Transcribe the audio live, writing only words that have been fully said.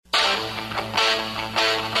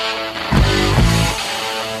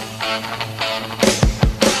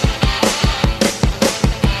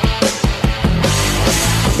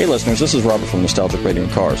Hey listeners, this is Robert from Nostalgic Radio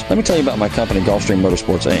and Cars. Let me tell you about my company, Gulfstream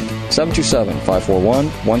Motorsports Inc.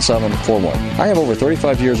 727-541-1741. I have over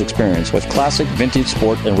 35 years experience with classic, vintage,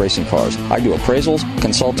 sport, and racing cars. I do appraisals,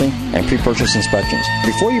 consulting, and pre-purchase inspections.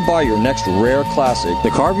 Before you buy your next rare classic, the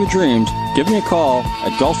car of your dreams, give me a call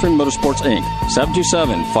at Gulfstream Motorsports Inc.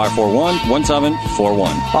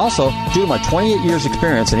 727-541-1741. Also, due to my 28 years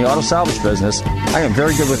experience in the auto salvage business, I am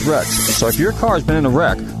very good with wrecks. So if your car has been in a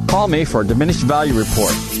wreck, call me for a diminished value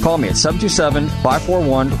report. Call me at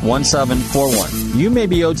 727-541-1741. You may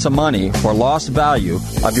be owed some money for lost value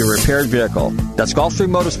of your repaired vehicle. That's Gulfstream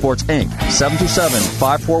Motorsports, Inc.,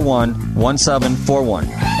 727-541-1741.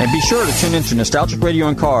 And be sure to tune in to Nostalgic Radio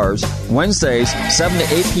and Cars, Wednesdays, 7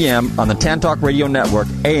 to 8 p.m. on the Tantalk Radio Network,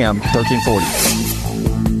 AM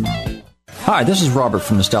 1340. Hi, this is Robert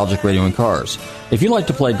from Nostalgic Radio and Cars. If you'd like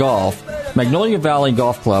to play golf, Magnolia Valley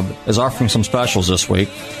Golf Club is offering some specials this week.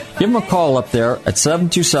 Give them a call up there at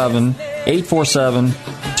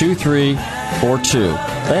 727-847-2342.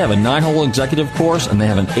 They have a 9-hole executive course, and they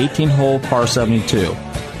have an 18-hole par 72.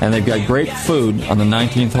 And they've got great food on the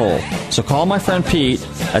 19th hole. So call my friend Pete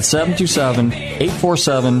at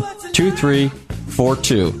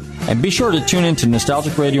 727-847-2342. And be sure to tune in to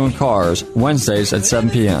Nostalgic Radio and Cars, Wednesdays at 7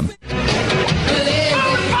 p.m.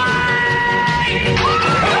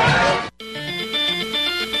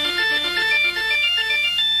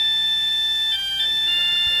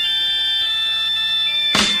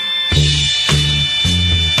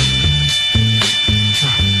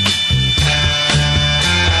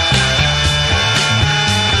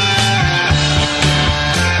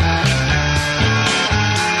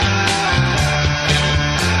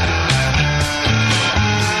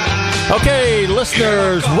 Okay,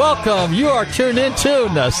 listeners, welcome. You are tuned into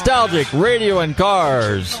Nostalgic Radio and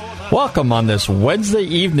Cars. Welcome on this Wednesday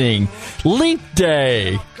evening, Leap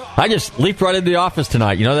Day. I just leaped right into the office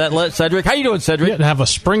tonight. You know that, Cedric? How you doing, Cedric? You have a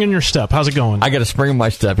spring in your step. How's it going? I got a spring in my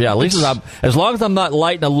step. Yeah, at least as long as I'm not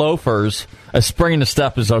light in the loafers, a spring in the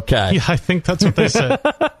step is okay. Yeah, I think that's what they said.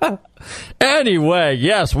 Anyway,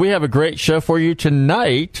 yes, we have a great show for you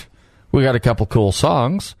tonight. We got a couple cool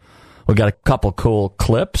songs. We got a couple cool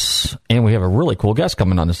clips, and we have a really cool guest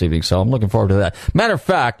coming on this evening, so I'm looking forward to that. Matter of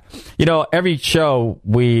fact, you know, every show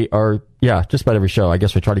just about every show, I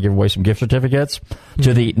guess we try to give away some gift certificates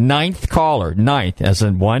to the ninth caller. Ninth, as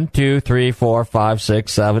in 1, 2, 3, 4, 5,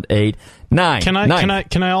 6, 7, 8, 9.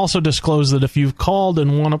 Can I also disclose that if you've called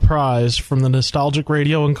and won a prize from the Nostalgic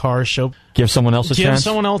Radio and Cars show, give someone else a chance? Give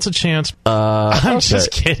someone else a chance. I'm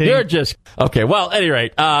just kidding. You're just... Okay, well, at any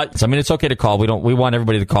rate, it's okay to call. We want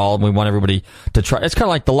everybody to call, and we want everybody to try. It's kind of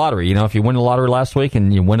like the lottery, you know, if you win the lottery last week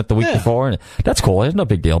and you win it the week before, and that's cool. It's no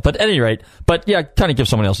big deal. But at any rate, kind of give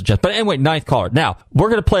someone else a chance. But anyway, ninth caller. Now, we're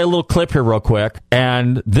going to play a little clip here real quick,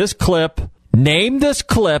 and this clip... Name this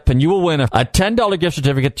clip, and you will win a $10 gift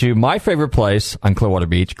certificate to my favorite place on Clearwater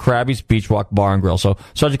Beach, Krabby's Beach Walk Bar and Grill. So,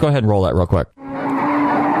 just go ahead and roll that real quick.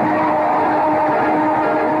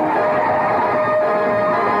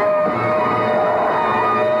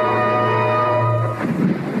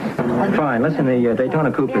 Fine. Listen, the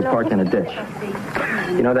Daytona Coupe is parked in a ditch.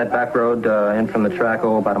 You know that back road in from the track,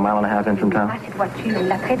 about a mile and a half in from town?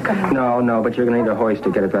 No, but you're going to need a hoist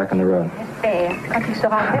to get it back on the road. Yeah,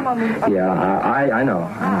 I know.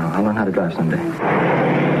 I'll learn how to drive someday.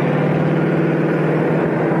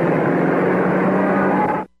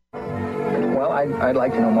 Well, I'd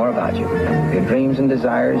like to know more about you. Your dreams and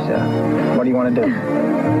desires. What do you want to do?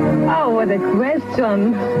 Oh, what a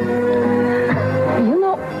question. You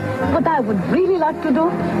know what I would really like to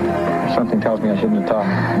do? Something tells me I shouldn't have talked.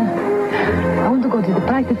 I want to go to the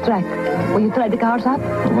practice track. Will you try the cars out?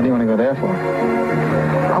 What do you want to go there for?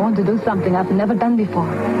 I want to do something I've never done before.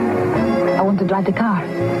 I want to drive the car.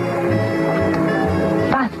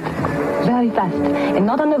 Fast. Very fast. And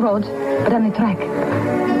not on the road, but on the track.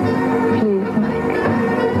 Please, Mike.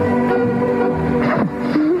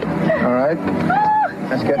 All right.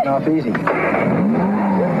 That's getting off easy.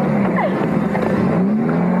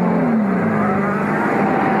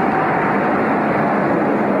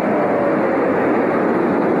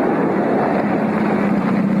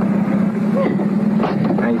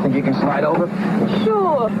 Think you can slide over?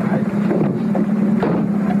 Sure.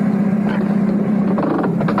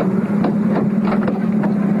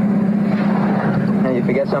 Hey, you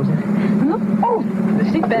forget something? No. Oh, the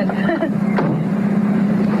seatbelt.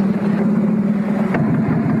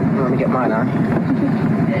 Let me get mine, huh?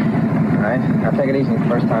 All right. Now take it easy the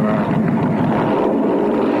first time around.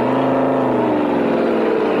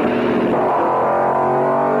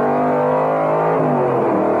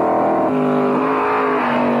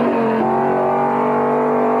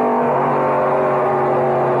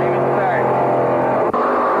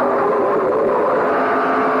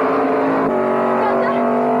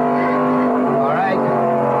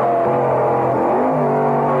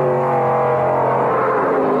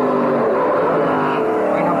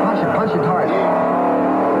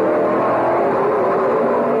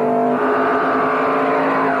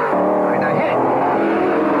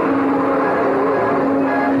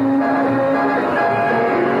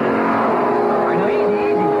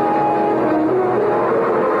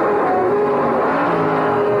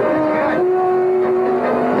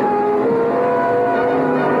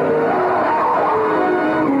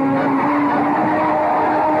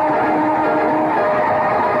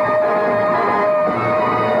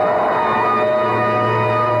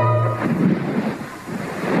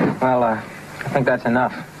 that's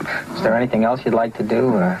enough. Is there anything else you'd like to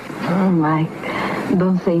do? Oh, Mike,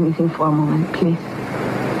 don't say anything for a moment, please.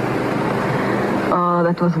 Oh,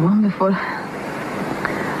 that was wonderful.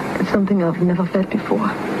 It's something I've never felt before.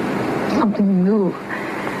 Something new.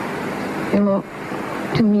 You know,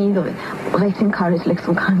 to me, the racing car is like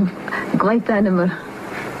some kind of great animal.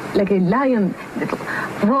 Like a lion that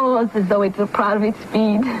roars as though it were proud of its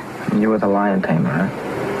speed. You were the lion tamer,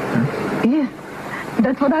 huh? Yes,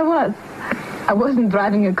 that's what I was. I wasn't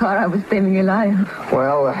driving a car, I was taming a lion.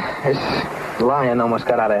 Well, this lion almost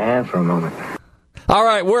got out of hand for a moment. All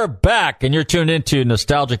right, we're back, and you're tuned into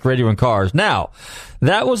Nostalgic Radio and Cars. Now,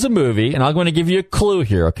 that was a movie, and I'm going to give you a clue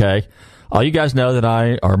here, okay? All you guys know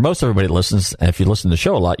that or most everybody listens, and if you listen to the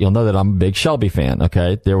show a lot, you'll know that I'm a big Shelby fan,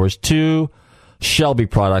 okay? There was 2 Shelby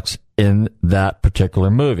products in that particular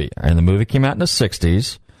movie, and the movie came out in the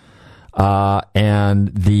 60s,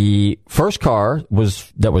 and the first car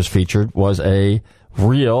that was featured was a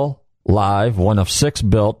real live, one of 6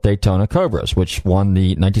 built Daytona Cobras, which won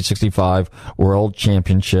the 1965 World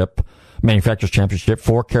Championship, Manufacturers Championship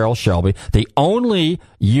for Carroll Shelby. The only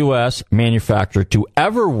U.S. manufacturer to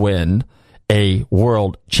ever win a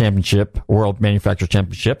World Manufacturers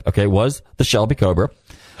Championship, okay, was the Shelby Cobra,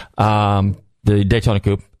 the Daytona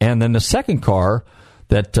Coupe. And then the second car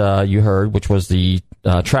that you heard, which was the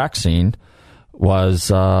track scene,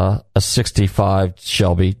 was a 65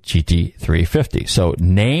 Shelby GT350. So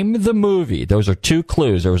name the movie. Those are 2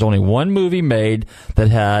 clues. There was only one movie made that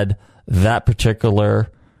had those particular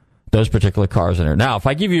cars in there. Now, if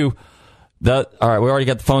I give you all right, we already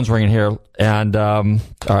got the phones ringing here, and all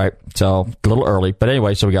right, so a little early, but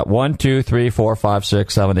anyway, so we got 1, 2, 3, 4, 5,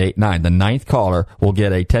 6, 7, 8, 9. The 9th caller will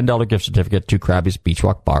get a $10 gift certificate to Krabby's Beach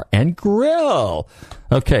Rock Bar and Grill.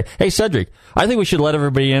 Okay, hey Cedric, I think we should let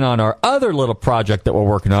everybody in on our other little project that we're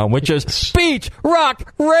working on, which is Beach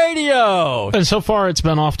Rock Radio. And so far, it's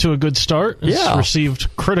been off to a good start. It's received it's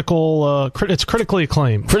critically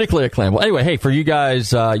acclaimed. Critically acclaimed. Well, anyway, hey, for you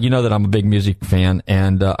guys, you know that I'm a big music fan,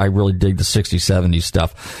 and I really dig the 60s, 70s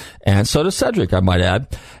stuff. And so does Cedric, I might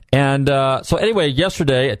add. And so anyway,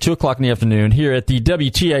 yesterday at 2 o'clock in the afternoon, here at the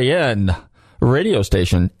WTAN radio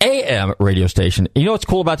station, AM radio station. You know what's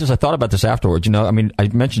cool about this? I thought about this afterwards. You know, I mean, I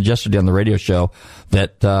mentioned yesterday on the radio show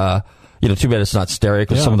that, too bad it's not stereo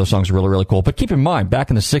because some of those songs are really, really cool. But keep in mind,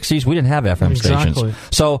 back in the 60s, we didn't have FM stations.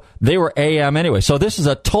 So they were AM anyway. So this is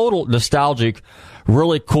a total nostalgic,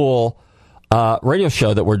 really cool radio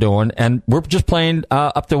show that we're doing. And we're just playing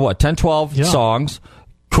up to 10, 12 songs.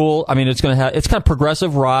 Cool. I mean, it's kind of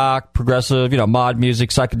progressive rock, progressive, mod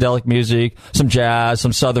music, psychedelic music, some jazz,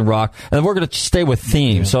 some southern rock. And then we're going to stay with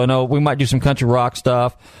themes. So, we might do some country rock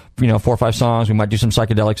stuff, 4 or 5 songs. We might do some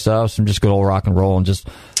psychedelic stuff, some just good old rock and roll and just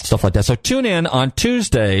stuff like that. So tune in on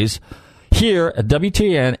Tuesdays here at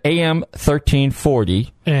WTN AM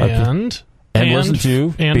 1340. And listen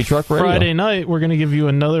to Beach Rock Radio. Friday night, we're going to give you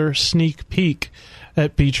another sneak peek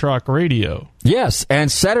at Beach Rock Radio. Yes, and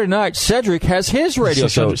Saturday night, Cedric has his radio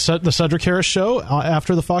show. The Cedric Harris Show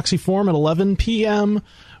after the Foxy Forum at 11 p.m.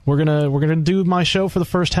 We're gonna do my show for the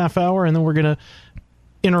first half hour, and then we're gonna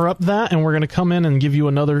interrupt that, and we're gonna come in and give you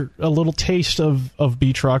a little taste of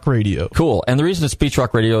Beach Rock Radio. Cool. And the reason it's Beach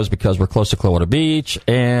Rock Radio is because we're close to Clearwater Beach,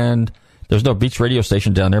 and there's no beach radio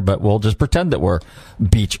station down there, but we'll just pretend that we're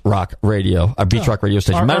Beach Rock Radio, a Beach Rock radio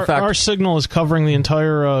station. Matter of fact, our signal is covering the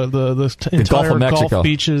entire the entire Gulf of Mexico. Gulf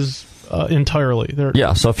beaches entirely.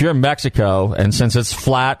 So if you're in Mexico, and since it's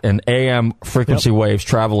flat and AM frequency waves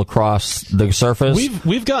travel across the surface,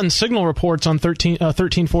 we've gotten signal reports on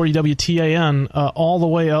 1340 WTAN all the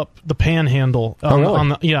way up the Panhandle on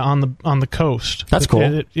the coast. That's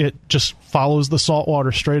cool. It just follows the salt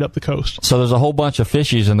water straight up the coast. So there's a whole bunch of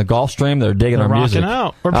fishies in the Gulf Stream that are digging our music.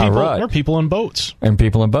 Out. Or people in boats. And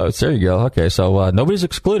people in boats. There you go. Okay, so nobody's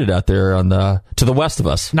excluded out there to the west of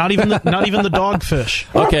us. Not even the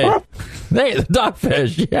dogfish. Okay. Hey, the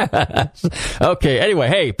dogfish, yes. Okay, anyway,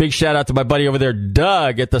 hey, big shout out to my buddy over there,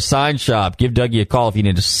 Doug, at the sign shop. Give Dougie a call if you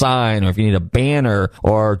need a sign or if you need a banner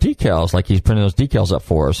or decals, like he's printing those decals up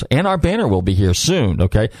for us. And our banner will be here soon,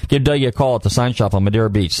 okay? Give Dougie a call at the sign shop on Madeira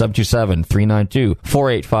Beach,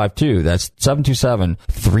 727-392-4852. That's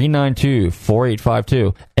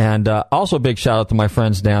 727-392-4852. And also a big shout out to my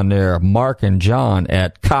friends down there, Mark and John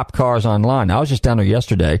at Cop Cars Online. I was just down there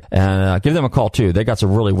yesterday, and give them a call too. They got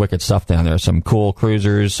some really wicked stuff down there. Some cool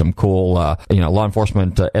cruisers, some cool, law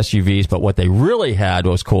enforcement SUVs. But what they really had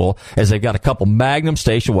was cool is they've got a couple Magnum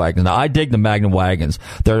station wagons. Now, I dig the Magnum wagons.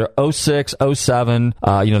 They're 06, 07.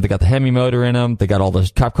 They got the Hemi motor in them. They got all the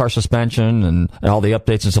cop car suspension and all the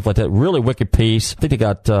updates and stuff like that. Really wicked piece. I think they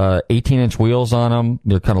got 18-inch wheels on them.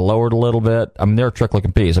 They're kind of lowered a little bit. I mean, they're a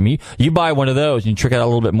trick-looking piece. days. I mean, you buy one of those and you trick it out a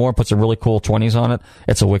little bit more and put some really cool 20s on it.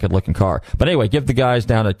 It's a wicked looking car. But anyway, give the guys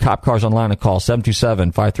down at Cop Cars Online a call,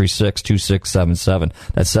 727-536-2677.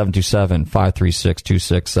 That's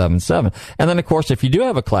 727-536-2677. And then, of course, if you do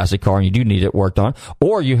have a classic car and you do need it worked on,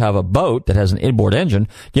 or you have a boat that has an inboard engine,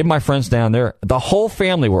 give my friends down there. The whole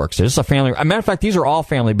family works. It's a family. As a matter of fact, these are all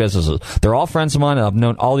family businesses. They're all friends of mine, and I've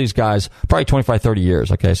known all these guys probably 25, 30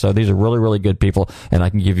 years. Okay, so these are really, really good people, and I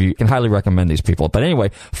can highly recommend these people. But anyway,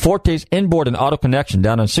 Forte's Inboard and Auto Connection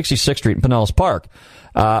down on 66th Street in Pinellas Park.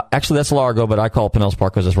 Actually, that's Largo, but I call it Pinellas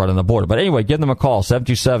Park because it's right on the border. But anyway, give them a call,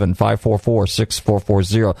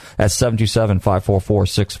 727-544-6440. That's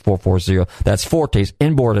 727-544-6440. That's Forte's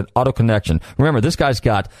Inboard and Auto Connection. Remember, this guy's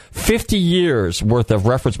got 50 years worth of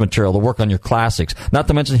reference material to work on your classics. Not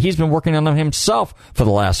to mention, he's been working on them himself for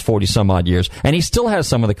the last 40 some odd years. And he still has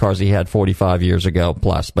some of the cars he had 45 years ago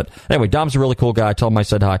plus. But anyway, Dom's a really cool guy. I told him I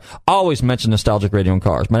said hi. Always mention Nostalgic Radio and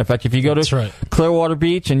Cars. Matter of fact, if you go to Clearwater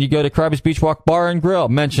Beach and you go to Krabby's Beach Walk Bar and Grill,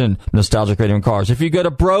 mention Nostalgic Radio and Cars. If you go to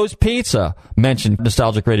Bros Pizza, mention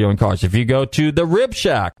Nostalgic Radio and Cars. If you go to the Rib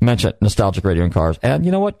Shack, mention Nostalgic Radio and Cars. And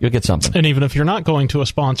you know what? You'll get something. And even if you're not going to a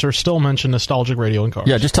sponsor, still mention Nostalgic Radio and Cars.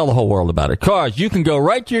 Yeah, just tell the whole world about it. Cars, you can go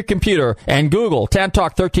right to your computer and Google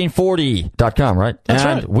TanTalk1340.com, right? That's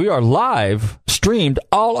and right. We are live streamed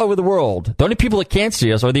all over the world. The only people that can't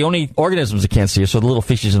see us, or the only organisms that can't see us, are the little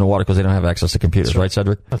fishes in the water because they don't have access to computers, right,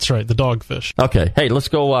 Cedric? That's right, the dogfish. Okay. Hey, let's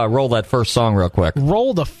go roll that first song real quick.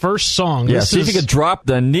 Roll the first song. Yeah, see if you could drop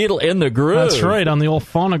the needle in the groove. That's right, on the old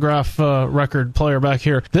phonograph record player back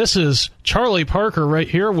here. This is Charlie Parker right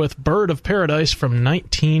here with Bird of Paradise from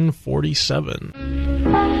 1947.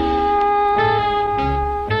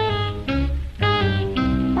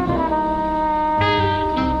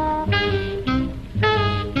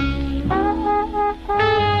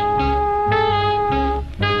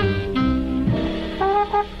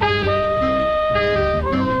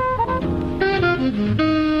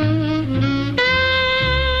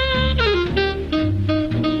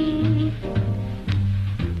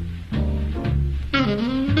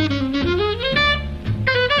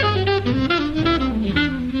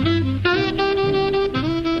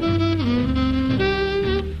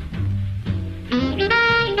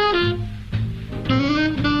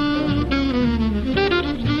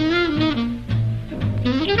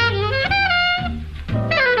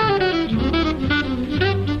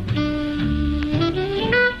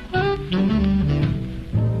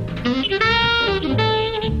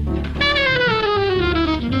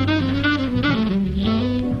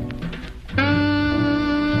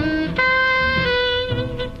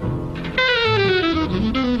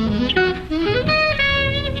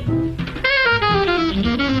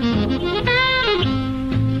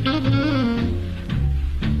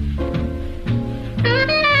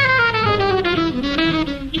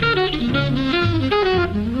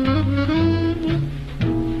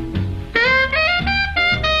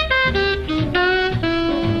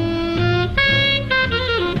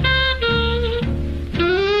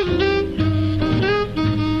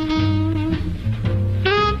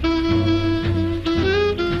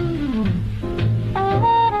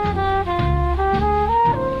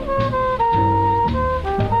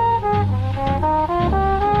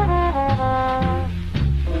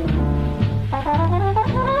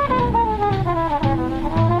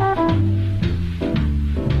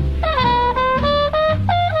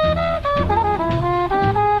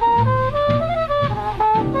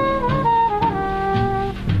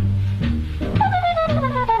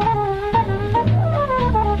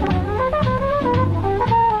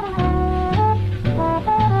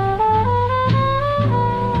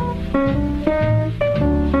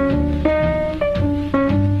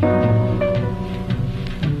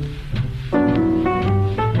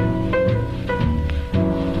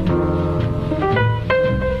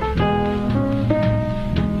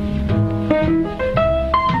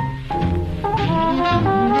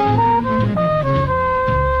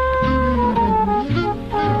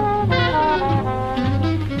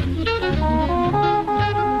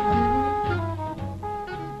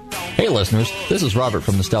 Listeners, this is Robert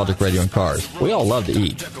from Nostalgic Radio and Cars. We all love to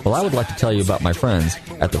eat. Well, I would like to tell you about my friends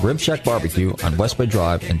at the Rib Shack Barbecue on West Bay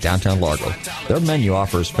Drive in downtown Largo. Their menu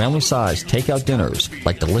offers family-sized takeout dinners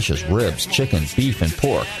like delicious ribs, chicken, beef, and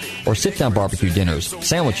pork, or sit-down barbecue dinners,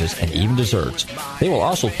 sandwiches, and even desserts. They will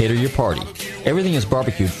also cater your party. Everything is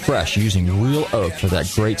barbecued fresh using real oak for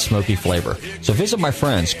that great smoky flavor. So visit my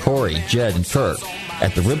friends Corey, Jed, and Kurt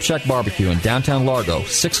at the Rib Shack Barbecue in downtown Largo,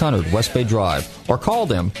 600 West Bay Drive, or call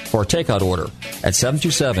them for a takeout order at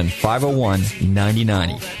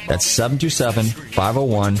 727-501-9090. That's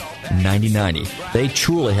 727-501-9090. 9090. They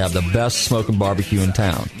truly have the best smoking barbecue in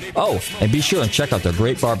town. Oh, and be sure and check out their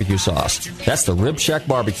great barbecue sauce. That's the Rib Shack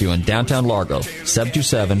Barbecue in downtown Largo,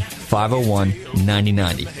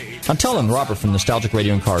 727-501-9090. I'm telling Robert from Nostalgic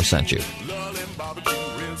Radio and Cars sent you.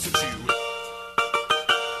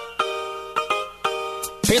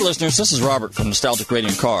 Hey listeners, this is Robert from Nostalgic Radio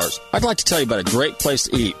and Cars. I'd like to tell you about a great place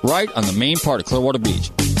to eat right on the main part of Clearwater Beach.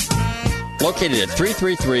 Located at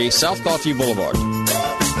 333 South Gulfview Boulevard.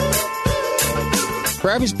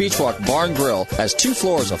 Krabby's Beach Walk Bar and Grill has 2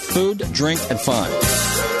 floors of food, drink, and fun.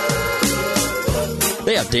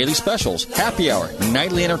 They have daily specials, happy hour, and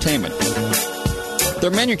nightly entertainment. Their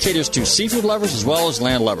menu caters to seafood lovers as well as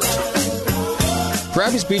land lovers.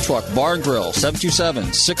 Krabby's Beach Walk Bar and Grill,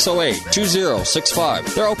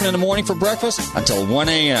 727-608-2065. They're open in the morning for breakfast until 1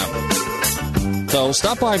 a.m. So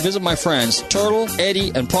stop by and visit my friends Turtle,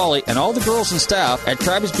 Eddie, and Polly, and all the girls and staff at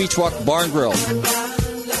Krabby's Beach Walk Bar and Grill.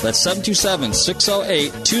 That's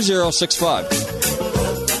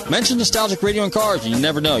 727-608-2065. Mention Nostalgic Radio and Cars, and you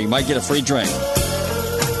never know, you might get a free drink.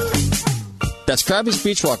 That's Krabby's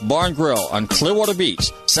Beach Walk Bar and Grill on Clearwater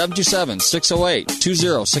Beach,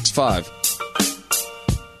 727-608-2065.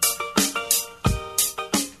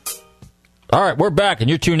 All right, we're back, and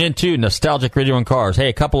you're tuned into Nostalgic Radio and Cars. Hey,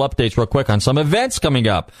 a couple updates real quick on some events coming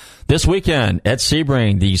up. This weekend at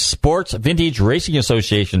Sebring, the Sports Vintage Racing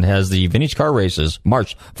Association has the vintage car races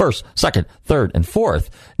March 1st, 2nd, 3rd, and 4th.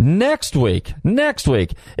 Next week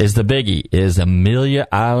is the biggie, is Amelia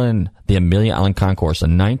Island, the Amelia Island Concourse, the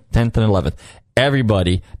 9th, 10th, and 11th.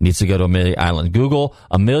 Everybody needs to go to Amelia Island. Google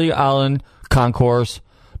Amelia Island Concourse,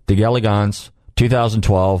 the Elegance,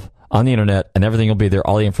 2012. On the internet, and everything will be there,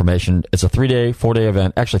 all the information. It's a 3-day, 4-day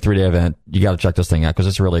event, actually 3-day event. You got to check this thing out because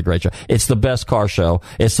it's really a great show. It's the best car show.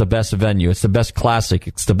 It's the best venue. It's the best classic.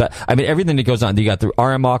 It's the best. I mean, everything that goes on. You got the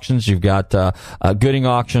RM auctions. You've got Gooding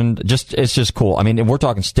auction. It's just cool. I mean, and we're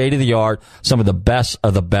talking state of the art. Some of the best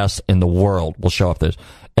in the world will show up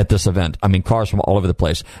at this event. I mean, cars from all over the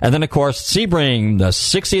place. And then, of course, Sebring, the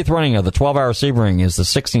 60th running of the 12-hour Sebring is the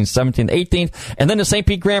 16th, 17th, 18th. And then the St.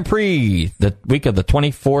 Pete Grand Prix, the week of the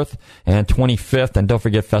 24th and 25th. And don't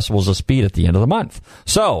forget Festivals of Speed at the end of the month.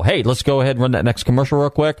 So, hey, let's go ahead and run that next commercial real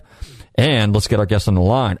quick. And let's get our guest on the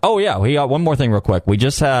line. Oh, yeah, we got one more thing real quick. We're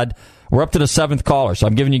up to the 7th caller. So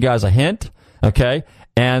I'm giving you guys a hint, okay?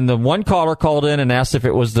 And the one caller called in and asked if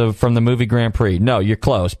it was from the movie Grand Prix. No, you're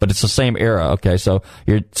close, but it's the same era. Okay, so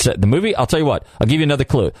the movie, I'll tell you what, I'll give you another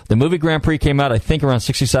clue. The movie Grand Prix came out, I think, around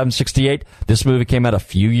 67, 68. This movie came out a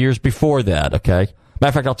few years before that, okay? Matter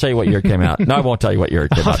of fact, I'll tell you what year it came out. No, I won't tell you what year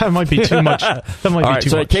it came out. That might be too much. That might all be too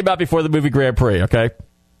so much. It came out before the movie Grand Prix, okay?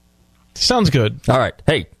 Sounds good. All right.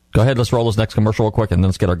 Hey, go ahead, let's roll this next commercial real quick, and then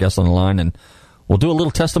let's get our guest on the line, and we'll do a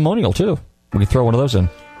little testimonial, too. We can throw one of those in.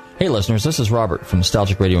 Hey listeners, this is Robert from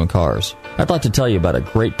Nostalgic Radio and Cars. I'd like to tell you about a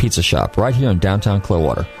great pizza shop right here in downtown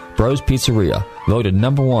Clearwater, Bros Pizzeria, voted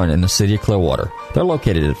 #1 in the city of Clearwater. They're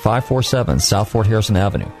located at 547 South Fort Harrison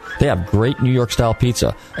Avenue. They have great New York style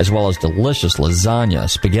pizza, as well as delicious lasagna,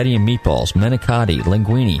 spaghetti and meatballs, manicotti,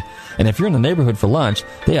 linguine. And if you're in the neighborhood for lunch,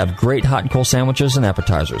 they have great hot and cold sandwiches and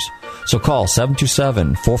appetizers. So call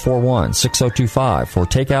 727-441-6025 for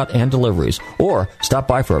takeout and deliveries, or stop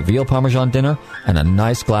by for a veal parmesan dinner and a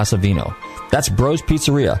nice glass of vino. That's Bros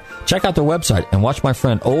Pizzeria. Check out their website and watch my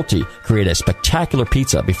friend Olti create a spectacular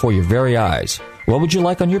pizza before your very eyes. What would you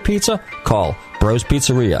like on your pizza? Call Bros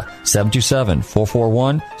Pizzeria,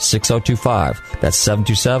 727-441-6025. That's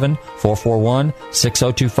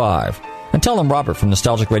 727-441-6025. And tell them Robert from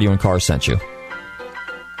Nostalgic Radio and Cars sent you.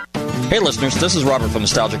 Hey listeners, this is Robert from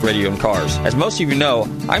Nostalgic Radio and Cars. As most of you know,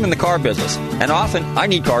 I'm in the car business, and often I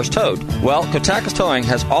need cars towed. Well, Kotakis Towing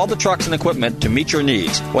has all the trucks and equipment to meet your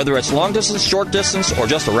needs. Whether it's long distance, short distance, or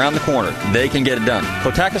just around the corner, they can get it done.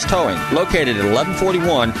 Kotakis Towing, located at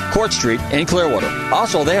 1141 Court Street in Clearwater.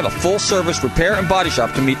 Also, they have a full service repair and body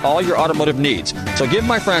shop to meet all your automotive needs. So give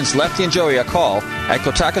my friends Lefty and Joey a call at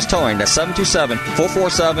Kotakis Towing. That's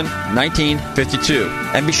 727-447-1952.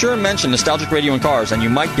 And be sure and mention Nostalgic Radio and Cars, and you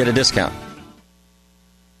might get a discount.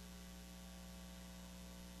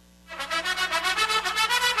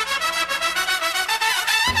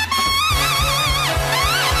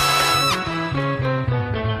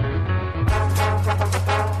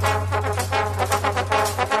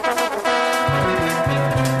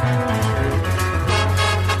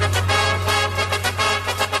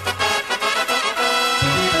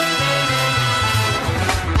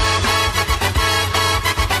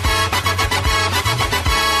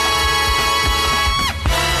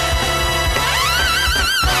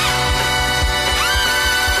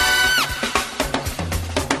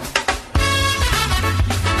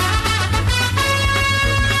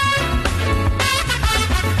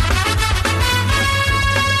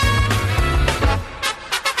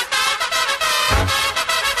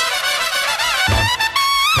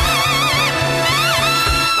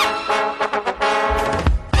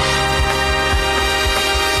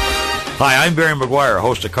 Hi, I'm Barry McGuire,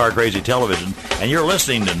 host of Car Crazy Television, and you're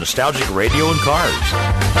listening to Nostalgic Radio and Cars.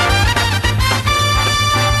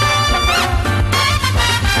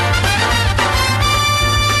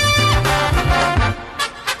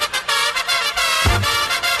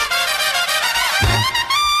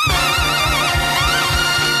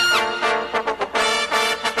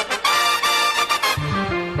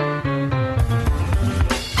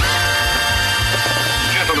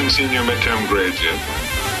 Seen your midterm grades yet?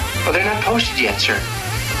 Oh, they're not posted yet, sir.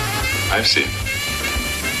 I've seen.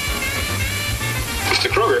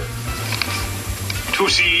 Mr. Kruger, 2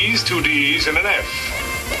 C's, 2 D's, and an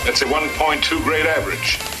F. That's a 1.2 grade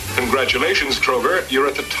average. Congratulations, Kruger. You're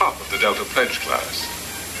at the top of the Delta Pledge class.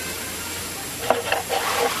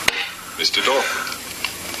 Mr. Dorfman.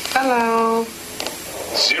 Hello.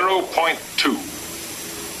 0.2.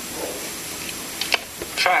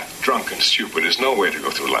 Fat, drunk, and stupid is no way to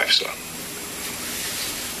go through life, son.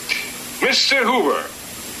 Mr. Hoover,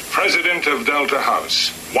 president of Delta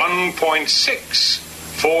House, 1.6,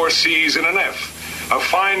 4 C's and an F. A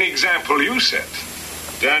fine example you set.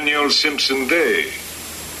 Daniel Simpson Day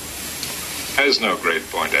has no grade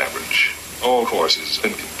point average. All courses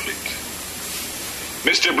incomplete.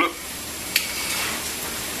 Mr.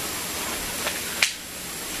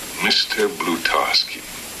 Blutowski,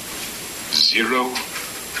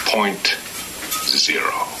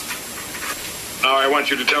 0.0. Now I want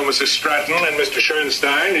you to tell Mrs. Stratton and Mr.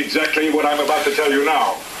 Schoenstein exactly what I'm about to tell you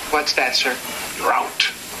now. What's that, sir? You're out.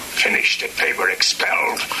 Finished at paper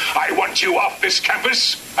expelled. I want you off this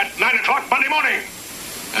campus at 9 o'clock Monday morning.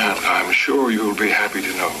 And I'm sure you'll be happy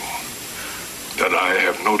to know that I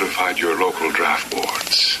have notified your local draft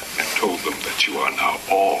boards and told them that you are now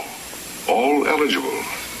all eligible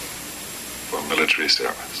for military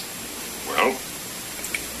service. Well,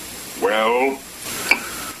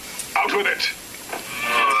 out with it.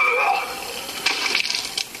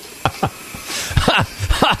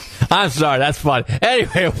 I'm sorry, that's funny.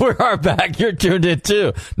 Anyway, we are back. You're tuned in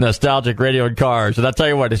to Nostalgic Radio and Cars. And I'll tell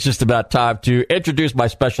you what, it's just about time to introduce my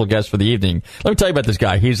special guest for the evening. Let me tell you about this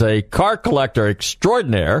guy. He's a car collector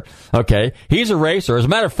extraordinaire. Okay. He's a racer. As a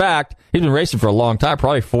matter of fact, he's been racing for a long time,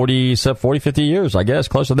 probably 40, 50 years, I guess,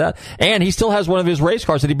 close to that. And he still has one of his race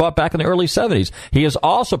cars that he bought back in the early 70s. He has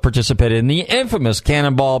also participated in the infamous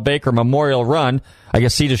Cannonball Baker Memorial Run. I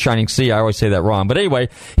guess Sea to Shining Sea. I always say that wrong. But anyway,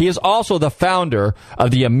 he is also the founder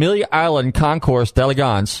of the Amelia Island Concours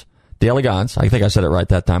d'Elegance. I think I said it right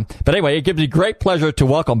that time. But anyway, it gives me great pleasure to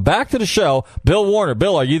welcome back to the show Bill Warner.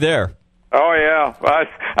 Bill, are you there? Oh yeah,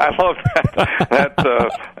 I love that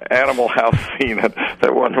Animal House scene.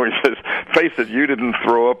 That one where he says, "Face it, you didn't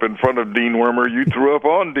throw up in front of Dean Wormer. You threw up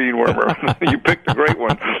on Dean Wormer. You picked a great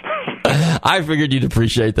one." I figured you'd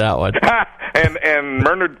appreciate that one. And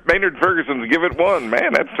Maynard Ferguson's "Give It One."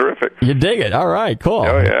 Man, that's terrific. You dig it? All right, cool.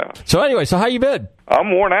 Oh yeah. So anyway, how you been?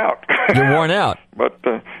 I'm worn out. You're worn out. But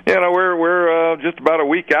we're just about a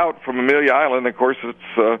week out from Amelia Island. Of course,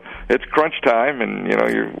 it's crunch time, and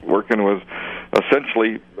you're working with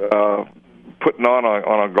essentially putting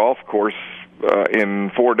on a golf course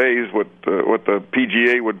in 4 days what the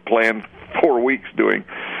PGA would plan 4 weeks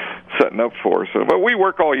setting up for. So, but we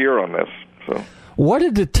work all year on this. So. What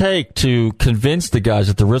did it take to convince the guys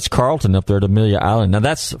at the Ritz-Carlton up there at Amelia Island? Now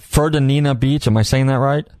that's Fernandina Beach. Am I saying that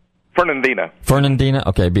right? Fernandina.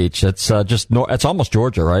 Okay, beach. It's it's almost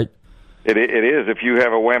Georgia, right? It is. If you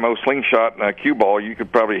have a whammo slingshot and a cue ball, you could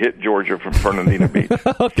probably hit Georgia from Fernandina Beach.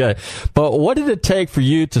 Okay, but what did it take for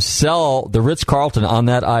you to sell the Ritz-Carlton on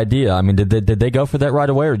that idea? I mean, did they go for that right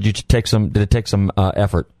away, or did it take some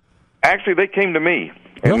effort? Actually, they came to me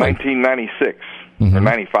in 1996 or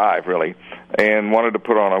 95, really, and wanted to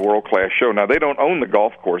put on a world-class show. Now, they don't own the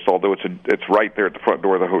golf course, although it's right there at the front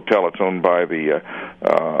door of the hotel. It's owned by the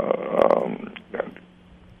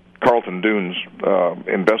Carlton Dunes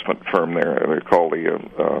investment firm there. They're called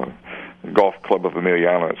the Golf Club of Amelia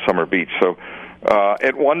Island at Summer Beach. So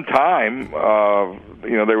at one time,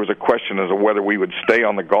 there was a question as to whether we would stay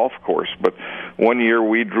on the golf course. But one year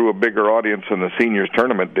we drew a bigger audience than the seniors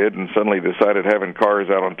tournament did, and suddenly decided having cars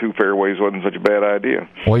out on 2 fairways wasn't such a bad idea.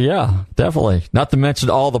 Well, yeah, definitely. Not to mention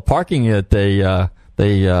all the parking that they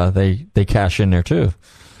cash in there too.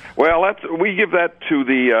 Well, we give that to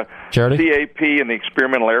the Charity? CAP and the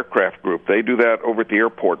Experimental Aircraft Group. They do that over at the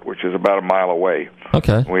airport, which is about a mile away.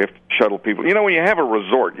 Okay. We have to shuttle people. When you have a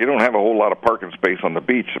resort, you don't have a whole lot of parking space on the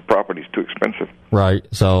beach. The property's too expensive. Right.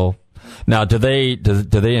 So now, do they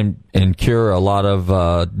incur a lot of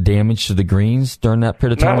damage to the greens during that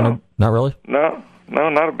period of time? No. Not really? No,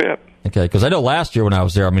 not a bit. Okay, because I know last year when I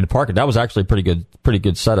was there, the parking, that was actually a pretty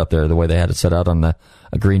good setup there, the way they had it set out on a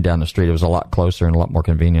green down the street. It was a lot closer and a lot more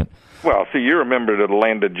convenient. Well, see, you're a member of the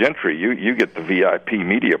landed gentry. You get the VIP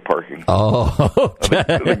media parking. Oh,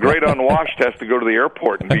 okay. The great unwashed has to go to the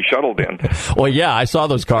airport and be shuttled in. Well, yeah, I saw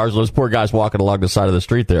those cars. Those poor guys walking along the side of the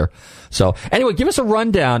street there. So, anyway, give us a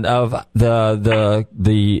rundown of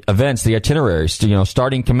the events, the itineraries.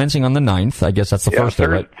 Commencing on the 9th. I guess that's the first day,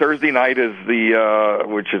 right? Thursday night is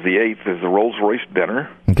which is the 8th, is the Rolls-Royce dinner.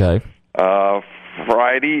 Okay.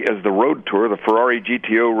 Friday is the road tour, the Ferrari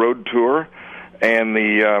GTO road tour, and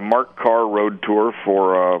the Mark Carr road tour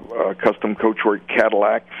for custom coachwork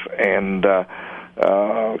Cadillacs and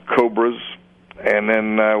Cobras. And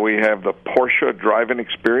then we have the Porsche driving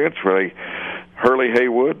experience where Hurley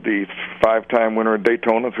Haywood, the 5-time winner of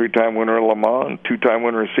Daytona, 3-time winner of Le Mans, and 2-time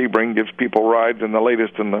winner of Sebring, gives people rides in the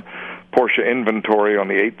latest in the Porsche inventory on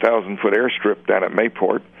the 8,000-foot airstrip down at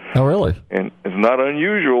Mayport. Oh, really? And it's not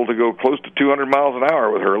unusual to go close to 200 miles an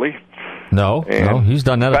hour with Hurley. No, he's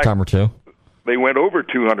done that a time or two. They went over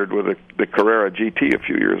 200 with the Carrera GT a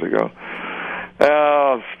few years ago.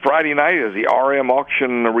 Friday night is the RM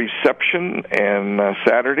auction reception, and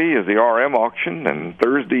Saturday is the RM auction, and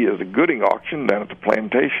Thursday is the Gooding auction down at the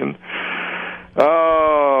Plantation.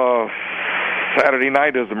 Saturday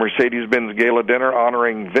night is the Mercedes-Benz Gala dinner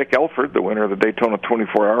honoring Vic Elford, the winner of the Daytona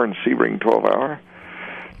 24-hour and Sebring 12-hour.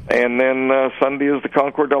 And then Sunday is the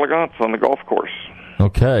Concours d'Elegance on the golf course.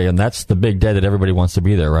 Okay, and that's the big day that everybody wants to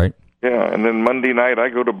be there, right? Yeah, and then Monday night I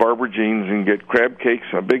go to Barbara Jean's and get crab cakes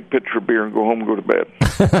and a big pitcher of beer and go home and go to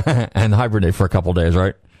bed. And hibernate for a couple of days,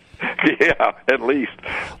 right? Yeah, at least.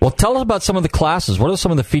 Well, tell us about some of the classes. What are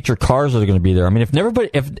some of the featured cars that are going to be there? I mean,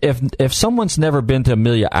 if someone's never been to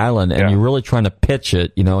Amelia Island and you're really trying to pitch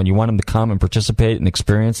it, and you want them to come and participate and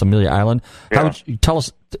experience Amelia Island, how would you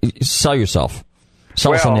sell yourself?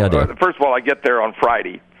 Sell us on the idea. First of all, I get there on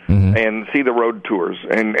Friday. Mm-hmm. And see the road tours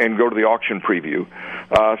and go to the auction preview.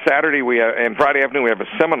 Saturday and Friday afternoon we have a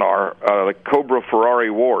seminar, the Cobra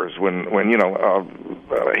Ferrari Wars. When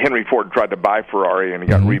Henry Ford tried to buy Ferrari and he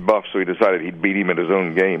got rebuffed, so he decided he'd beat him at his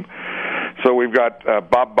own game. So we've got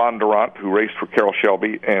Bob Bondurant, who raced for Carroll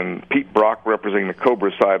Shelby, and Pete Brock representing the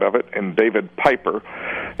Cobra side of it, and David Piper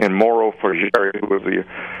and Mauro Ferrari, who was the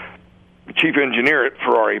chief engineer at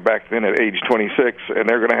Ferrari back then at age 26, and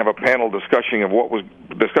they're going to have a panel discussion of what was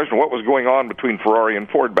going on between Ferrari and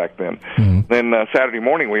Ford back then. Mm-hmm. Then Saturday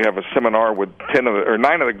morning we have a seminar with 9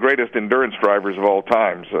 of the greatest endurance drivers of all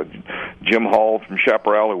time. Jim Hall from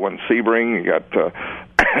Chaparral, who won Sebring. You got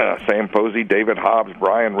Sam Posey, David Hobbs,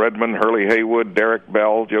 Brian Redmond, Hurley Haywood, Derek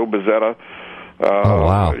Bell, Joe Bezzetta.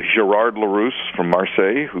 Gerard Larousse from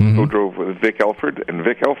Marseille, who co-drove with Vic Elford.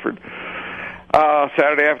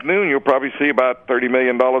 Saturday afternoon, you'll probably see about $30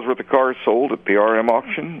 million worth of cars sold at the RM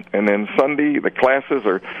auction. And then Sunday, the classes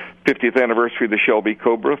are 50th anniversary of the Shelby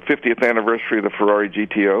Cobra, 50th anniversary of the Ferrari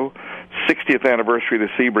GTO, 60th anniversary of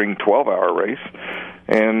the Sebring 12-hour race,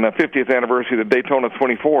 and 50th anniversary of the Daytona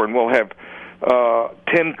 24. And we'll have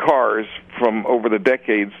 10 cars from over the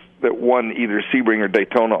decades that won either Sebring or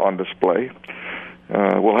Daytona on display.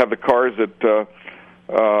 We'll have the cars that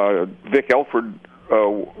Vic Elford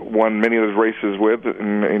won many of those races with,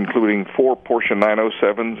 including 4 Porsche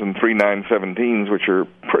 907s and 3 917s, which are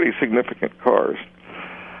pretty significant cars.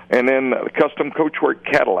 And then the custom coachwork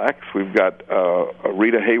Cadillacs. We've got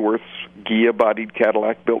Rita Hayworth's Ghia-bodied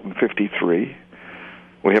Cadillac built in 1953.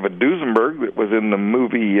 We have a Duesenberg that was in the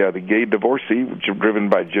movie The Gay Divorcee, which was driven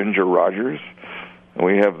by Ginger Rogers. And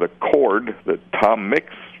we have the Cord that Tom Mix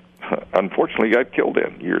unfortunately got killed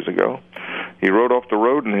in years ago. He rode off the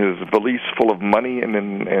road and his valise full of money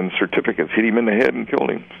and certificates hit him in the head and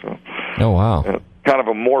killed him. So, oh, wow. Kind of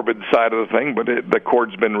a morbid side of the thing, but the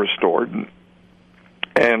Cord's been restored.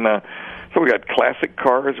 And so we got classic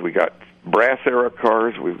cars, we got brass-era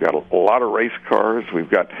cars, we've got a lot of race cars,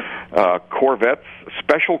 we've got Corvettes,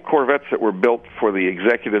 special Corvettes that were built for the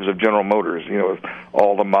executives of General Motors,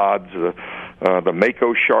 all the mods, the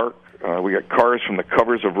Mako Shark. We got cars from the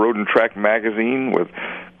covers of Road and Track magazine with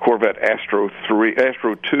Corvette Astro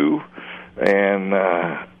 2, and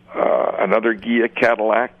another Ghia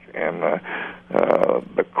Cadillac, and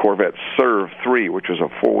the Corvette Serve 3, which was a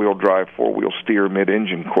four-wheel drive, four-wheel steer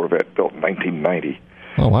mid-engine Corvette built in 1990.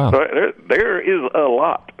 Oh, wow. So there is a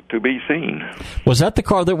lot to be seen. Was that the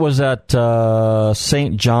car that was at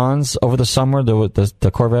St. John's over the summer,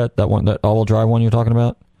 the Corvette, that one, that all-wheel drive one you're talking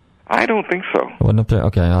about? I don't think so. It wasn't up there?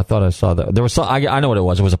 Okay, I thought I saw that. There was some, I know what it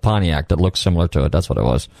was. It was a Pontiac that looked similar to it. That's what it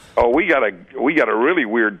was. Oh, we got a really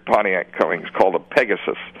weird Pontiac coming. It's called a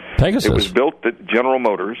Pegasus. Pegasus? It was built at General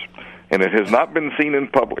Motors, and it has not been seen in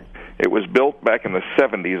public. It was built back in the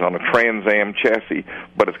 70s on a Trans Am chassis,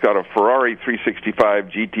 but it's got a Ferrari 365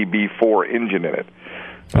 GTB4 engine in it.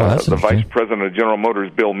 The vice president of General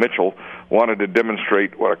Motors, Bill Mitchell, wanted to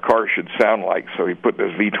demonstrate what a car should sound like, so he put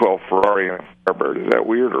this V12 Ferrari in a Firebird. Is that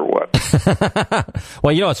weird or what?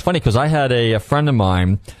 Well, it's funny because I had a friend of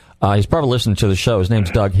mine, he's probably listening to the show, his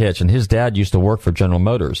name's Doug Hitch, and his dad used to work for General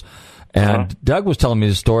Motors. And Doug was telling me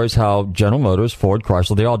the stories how General Motors, Ford,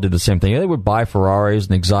 Chrysler, they all did the same thing. They would buy Ferraris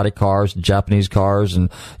and exotic cars, and Japanese cars,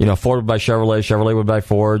 and Ford would buy Chevrolet would buy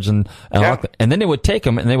Fords, and then they would take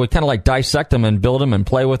them and they would kind of like dissect them and build them and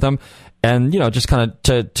play with them, and just kind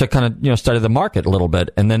of to kind of study the market a little bit.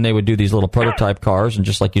 And then they would do these little prototype cars, and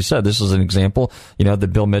just like you said, this is an example.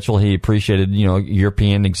 That Bill Mitchell, he appreciated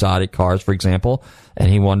European exotic cars, for example,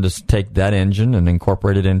 and he wanted to take that engine and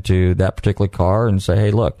incorporate it into that particular car and say,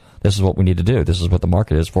 hey, look, this is what we need to do. This is what the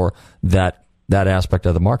market is for that aspect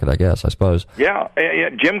of the market, I suppose. Yeah.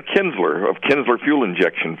 Jim Kinsler of Kinsler Fuel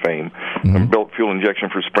Injection fame, built fuel injection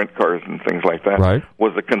for sprint cars and things like that,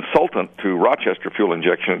 was the consultant to Rochester Fuel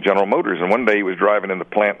Injection at General Motors. And one day he was driving in the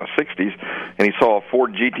plant in the 60s, and he saw a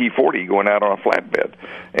Ford GT40 going out on a flatbed.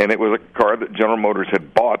 And it was a car that General Motors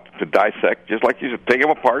had bought to dissect, just like you said, take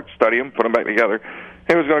them apart, study them, put them back together.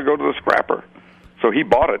 He was going to go to the scrapper. So he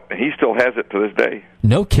bought it, and he still has it to this day.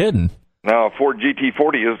 No kidding. Now, a Ford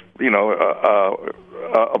GT40 is,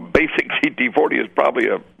 a basic GT40 is probably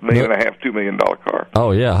 $1.5 million, $2 million car.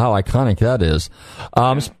 Oh, yeah, how iconic that is.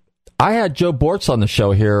 I had Joe Bortz on the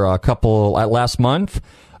show here last month.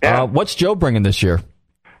 Yeah. What's Joe bringing this year?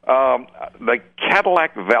 The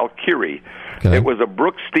Cadillac Valkyrie. Okay. It was a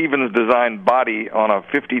Brooks Stevens designed body on a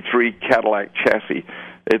 53 Cadillac chassis.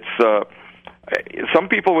 It's some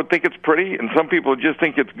people would think it's pretty, and some people would just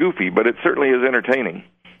think it's goofy, but it certainly is entertaining.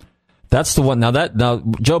 That's the one. Now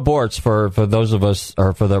Joe Bortz, for those of us,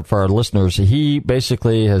 or for our listeners, he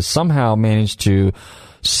basically has somehow managed to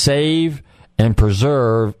save and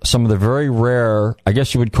preserve some of the very rare, I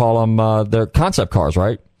guess you would call them, their concept cars,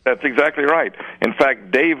 right? That's exactly right. In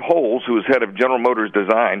fact, Dave Holes, who was head of General Motors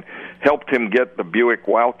Design, helped him get the Buick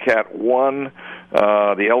Wildcat 1,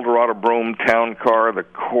 the Eldorado Brome town car,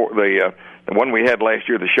 the one we had last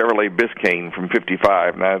year, the Chevrolet Biscayne from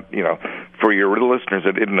 '55. Now, for your listeners,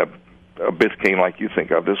 it isn't a Biscayne like you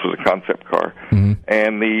think of. This was a concept car. Mm-hmm.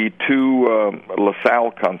 And the two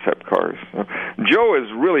LaSalle concept cars. Joe is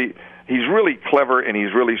he's really clever and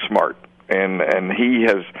he's really smart. And he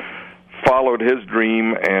has followed his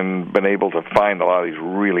dream and been able to find a lot of these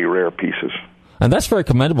really rare pieces. And that's very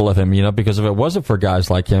commendable of him, because if it wasn't for guys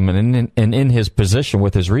like him and in his position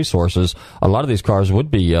with his resources, a lot of these cars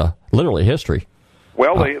would be literally history.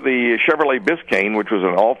 Well, the Chevrolet Biscayne, which was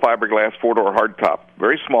an all-fiberglass four-door hardtop,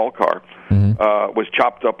 very small car, was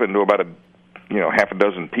chopped up into about half a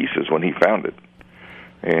dozen pieces when he found it.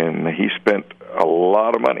 And he spent a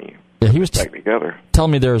lot of money he was back together.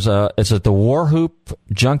 Telling me is it the Warhoop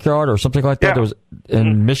Junkyard or something like that? Yeah. There was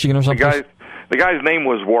in Michigan or something? The guy's name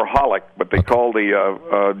was Warholic, but they call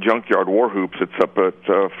the junkyard Warhoops. It's up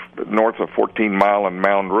at north of 14 Mile and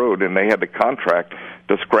Mound Road, and they had the contract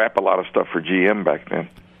to scrap a lot of stuff for GM back then.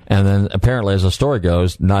 And then apparently, as the story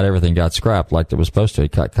goes, not everything got scrapped like it was supposed to.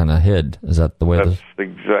 It got kind of hid. Is that the way? That's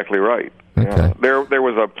exactly right. Okay. Yeah. There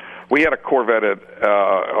was we had a Corvette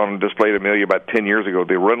on display at Amelia about 10 years ago,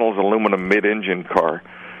 the Reynolds aluminum mid-engine car.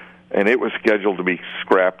 And it was scheduled to be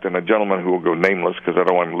scrapped, and a gentleman who will go nameless because I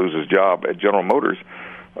don't want him to lose his job at General Motors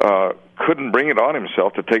couldn't bring it on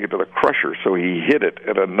himself to take it to the crusher, so he hid it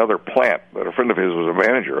at another plant that a friend of his was a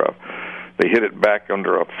manager of. They hid it back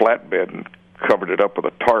under a flatbed and covered it up with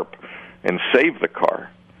a tarp and saved the car.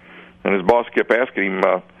 And his boss kept asking him,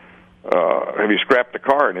 have you scrapped the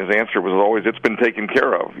car? And his answer was always, it's been taken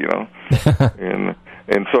care of,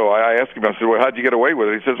 And so I asked him, I said, well, how'd you get away with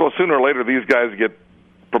it? He says, well, sooner or later these guys get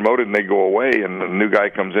promoted and they go away, and the new guy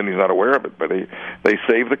comes in, he's not aware of it, but they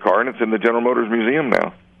save the car, and it's in the General Motors Museum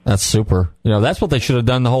now. That's super. That's what they should have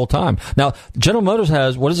done the whole time. Now, General Motors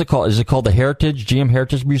has, what is it called? Is it called the GM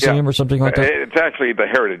Heritage Museum or something like that? It's actually the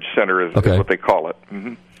Heritage Center is what they call it.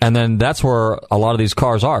 Mm-hmm. And then that's where a lot of these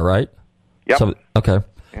cars are, right? Yep. So, okay.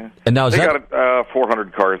 Yeah. And now they got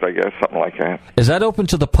 400 cars, I guess, something like that. Is that open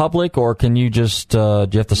to the public, or can you just, do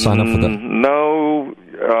you have to sign up for that? No,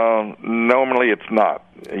 normally it's not.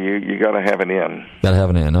 You got to have an in. Got to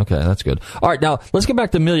have an in. Okay, that's good. All right, now let's get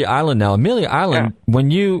back to Amelia Island. Now, Amelia Island,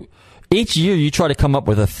 when each year you try to come up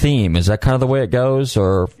with a theme. Is that kind of the way it goes,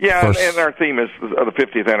 or? Yeah, and our theme is the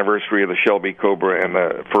 50th anniversary of the Shelby Cobra and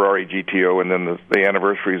the Ferrari GTO, and then the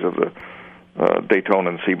anniversaries of the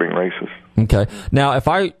Daytona and Sebring races. Okay. Now,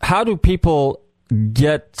 how do people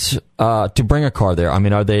get to bring a car there? I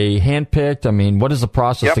mean, are they handpicked? I mean, what is the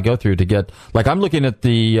process to go through to get? Like, I'm looking at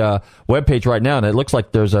the webpage right now, and it looks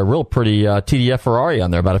like there's a real pretty TDF Ferrari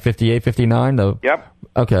on there, about a 58, 59. Yep.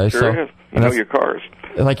 Okay, Sure is. You know your cars.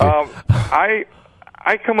 Thank you.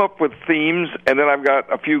 I come up with themes, and then I've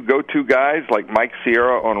got a few go-to guys like Mike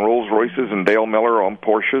Sierra on Rolls Royces and Dale Miller on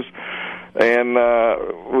Porsches, and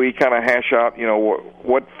we kind of hash out,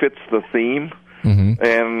 what fits the theme. Mm-hmm.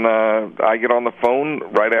 And I get on the phone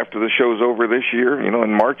right after the show's over this year.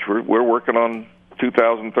 In March we're working on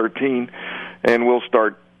 2013, and we'll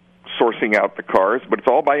start sourcing out the cars, but it's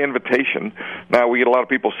all by invitation. Now we get a lot of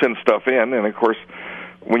people send stuff in, and of course,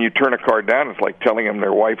 when you turn a car down, it's like telling them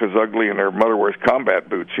their wife is ugly and their mother wears combat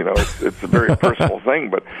boots. It's a very personal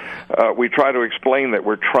thing, but we try to explain that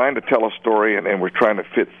we're trying to tell a story and we're trying to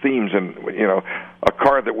fit themes. And, a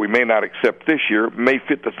car that we may not accept this year may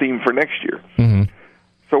fit the theme for next year. Mm-hmm.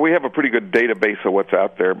 So we have a pretty good database of what's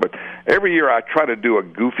out there. But every year I try to do a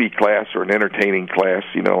goofy class or an entertaining class,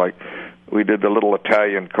 like we did the little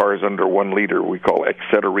Italian cars under 1 liter we call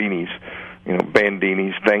Excederinis.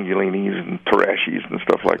 Bandinis, Stangulinis, and Tarascis and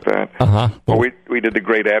stuff like that. Uh-huh. Well, we did the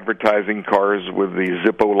great advertising cars with the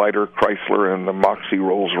Zippo lighter Chrysler and the Moxie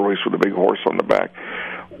Rolls Royce with a big horse on the back.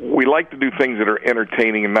 We like to do things that are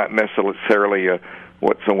entertaining and not necessarily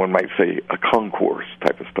what someone might say a concourse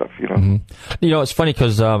type of stuff. Mm-hmm. It's funny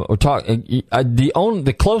because we're talking.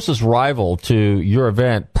 The closest rival to your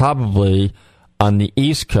event probably on the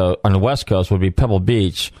East Coast, on the West Coast, would be Pebble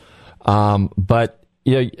Beach, but.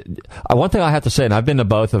 One thing I have to say, and I've been to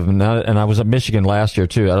both of them, and I was at Michigan last year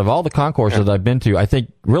too. Out of all the concourses that I've been to, I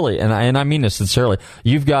think really, and I mean this sincerely,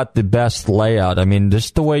 you've got the best layout. I mean,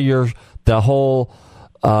 just the way the whole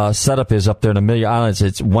setup is up there in Amelia Islands.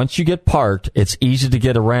 It's once you get parked, it's easy to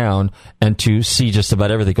get around and to see just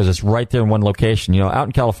about everything because it's right there in one location. Out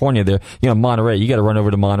in California, there, Monterey, you got to run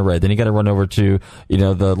over to Monterey, then you got to run over to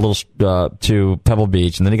the little to Pebble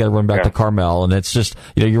Beach, and then you got to run back to Carmel, and it's just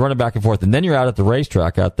you're running back and forth, and then you're out at the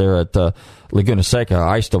racetrack out there at Laguna Seca.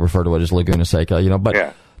 I still refer to it as Laguna Seca,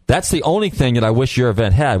 but that's the only thing that I wish your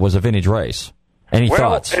event had was a vintage race. Any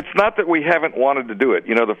thoughts? It's not that we haven't wanted to do it.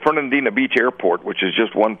 The Fernandina Beach Airport, which is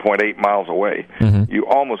just 1.8 miles away, you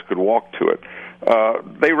almost could walk to it.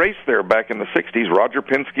 They raced there back in the 60s. Roger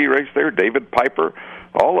Penske raced there, David Piper,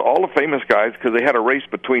 all the famous guys, because they had a race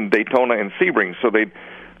between Daytona and Sebring. So they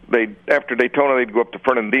after Daytona, they'd go up to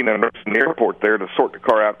Fernandina and race in the airport there to sort the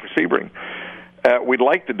car out for Sebring. We'd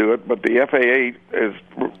like to do it, but the FAA is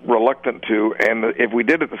reluctant to, and if we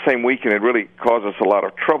did it the same weekend, it'd really cause us a lot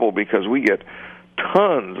of trouble because we get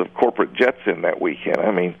tons of corporate jets in that weekend.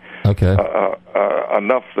 I mean,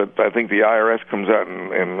 enough that I think the IRS comes out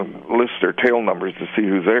and lists their tail numbers to see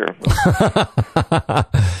who's there.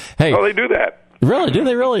 Hey, they do that. Really? Do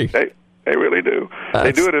they really? They really do.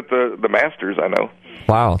 They do it at the Masters, I know.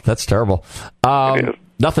 Wow, that's terrible. It is.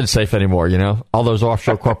 Nothing's safe anymore, all those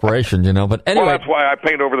offshore corporations, but anyway. Well, that's why I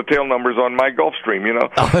paint over the tail numbers on my Gulfstream,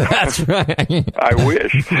 Oh, that's right. I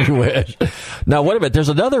wish. You wish. Now, wait a minute. There's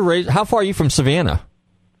another race. How far are you from Savannah?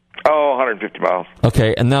 150 miles.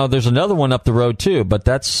 Okay, and now there's another one up the road too, but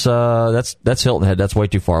that's Hilton Head. That's way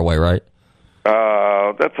too far away, right?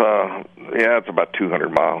 It's about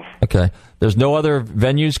 200 miles. Okay. There's no other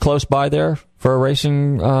venues close by there for a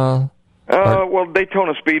racing? Well,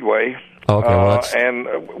 Daytona Speedway. Okay, and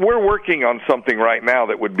we're working on something right now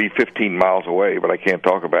that would be 15 miles away, but I can't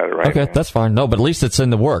talk about it right now. Okay, that's fine. No, but at least it's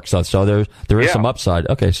in the works, so there is some upside.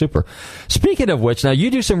 Okay, super. Speaking of which, now you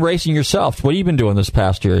do some racing yourself. What have you been doing this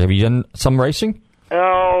past year? Have you done some racing?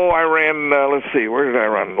 I ran, let's see, where did I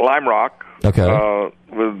run? Lime Rock. Okay.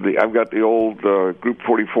 I've got the old Group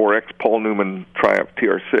 44X Paul Newman Triumph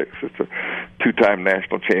TR6. It's a 2-time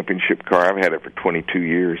national championship car. I've had it for 22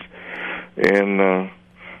 years. And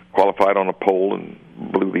qualified on a pole and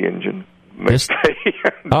blew the engine next day.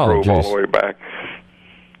 Drove all the way back.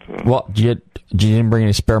 So. Well, you didn't bring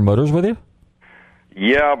any spare motors with you?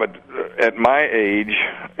 Yeah, but at my age,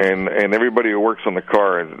 and everybody who works on the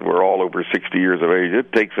car, and we're all over 60 years of age,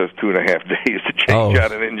 it takes us 2.5 days to change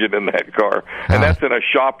out an engine in that car. And that's in a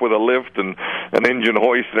shop with a lift and an engine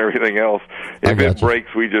hoist and everything else. If it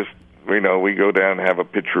breaks, we just... we go down and have a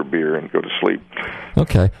pitcher of beer and go to sleep.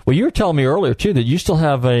 Okay. Well, you were telling me earlier, too, that you still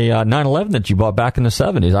have a 911 that you bought back in the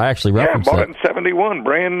 70s. I actually referenced I bought it in 71,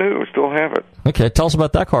 brand new. Still have it. Okay. Tell us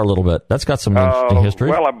about that car a little bit. That's got some interesting history.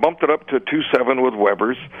 Well, I bumped it up to 2.7 with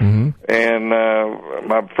Weber's. Mm-hmm. And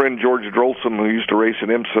my friend George Drolsom, who used to race at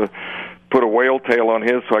IMSA, put a whale tail on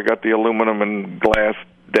his, so I got the aluminum and glass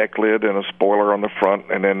deck lid and a spoiler on the front,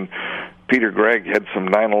 and then Peter Gregg had some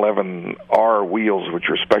 911R wheels, which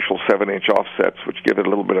are special 7-inch offsets, which give it a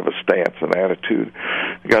little bit of a stance and attitude.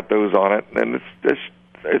 Got those on it, and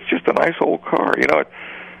it's just a nice old car.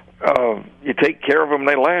 You take care of them,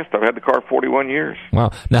 they last. I've had the car 41 years.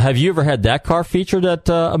 Wow. Now, have you ever had that car featured at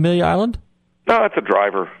Amelia Island? No, that's a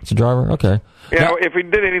driver. It's a driver? Okay. Yeah, if we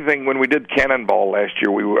did anything, when we did Cannonball last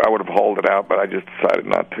year, I would have hauled it out, but I just decided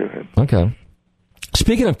not to. Okay.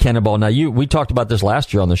 Speaking of Cannonball, now we talked about this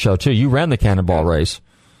last year on the show, too. You ran the Cannonball race.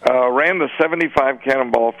 Ran the 75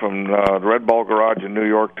 Cannonball from the Red Ball Garage in New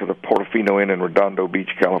York to the Portofino Inn in Redondo Beach,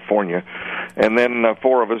 California. And then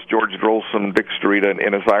four of us, George Drolson, Dick Starita, and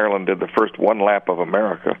Ennis Ireland, did the first one lap of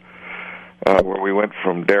America, where we went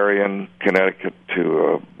from Darien, Connecticut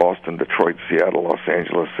to Boston, Detroit, Seattle, Los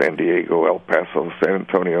Angeles, San Diego, El Paso, San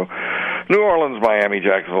Antonio, New Orleans, Miami,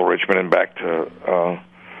 Jacksonville, Richmond, and back to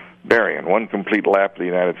Darien. One complete lap of the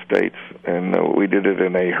United States, and we did it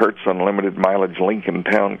in a Hertz Unlimited Mileage Lincoln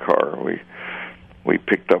Town Car. We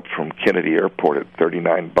picked up from Kennedy Airport at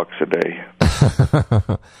 $39 a day.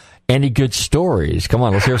 Any good stories? Come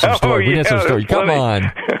on, let's hear some stories. We need some stories. Come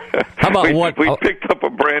on. How about we picked up a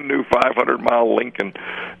brand new 500-mile Lincoln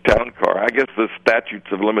Town Car. I guess the statutes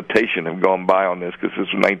of limitation have gone by on this, because this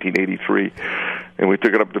was 1983, and we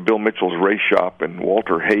took it up to Bill Mitchell's race shop, and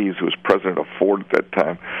Walter Hayes, who was president of Ford at that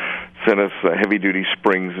time, sent us heavy-duty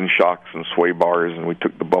springs and shocks and sway bars, and we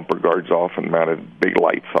took the bumper guards off and mounted big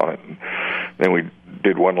lights on it. And then we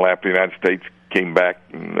did one lap of the United States, came back,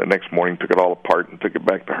 and the next morning took it all apart and took it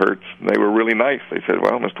back to Hertz. And they were really nice. They said,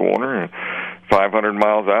 well, Mr. Warner, 500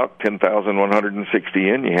 miles out, 10,160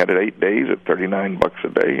 in, you had it 8 days at $39 a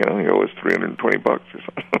day. You owe us $320 or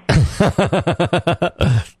something.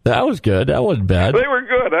 That was good. That wasn't bad. They were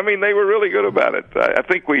good. I mean, they were really good about it. I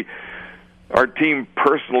think our team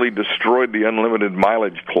personally destroyed the unlimited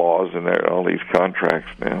mileage clause in all these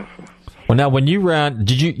contracts now. Well, now, when you ran,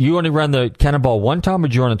 you only ran the Cannonball one time, or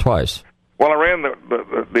did you run it twice? Well, I ran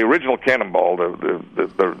the original Cannonball,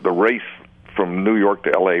 the race from New York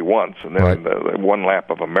to L.A. once, and then the one lap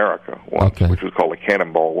of America once, which was called the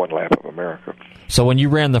Cannonball One Lap of America. So when you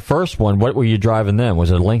ran the first one, what were you driving then? Was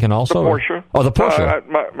it a Lincoln also? The Porsche. Oh, the Porsche.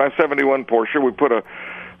 My 71 Porsche. We put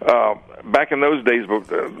back in those days,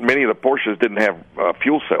 many of the Porsches didn't have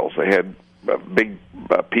fuel cells. They had big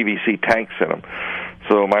PVC tanks in them.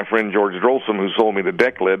 So my friend George Drolson, who sold me the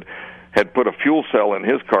deck lid, had put a fuel cell in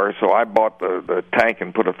his car, so I bought the tank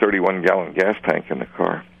and put a 31-gallon gas tank in the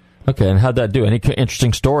car. Okay, and how'd that do? Any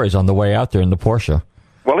interesting stories on the way out there in the Porsche?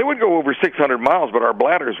 Well, it would go over 600 miles, but our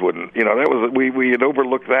bladders wouldn't. That was we had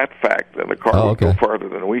overlooked that fact, that the car would go farther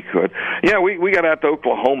than we could. Yeah, we got out to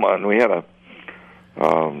Oklahoma, and we had a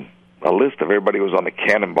list of everybody who was on the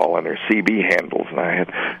Cannonball and their CB handles, and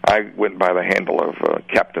I went by the handle of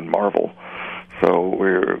Captain Marvel. So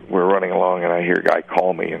we're running along, and I hear a guy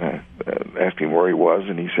call me, and I asked him where he was,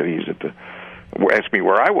 and he said he's asked me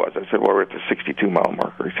where I was. I said, well, we're at the 62-mile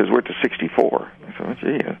marker. He says, we're at the 64. I said, well,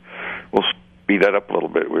 gee, we'll speed that up a little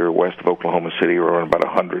bit. We were west of Oklahoma City. We were running about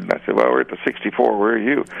 100, and I said, well, we're at the 64. Where are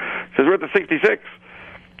you? He says, we're at the 66.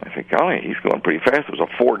 I said, golly, he's going pretty fast. It was a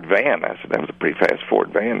Ford van. I said, that was a pretty fast Ford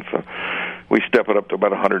van. So we step it up to about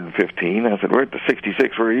 115. I said, we're at the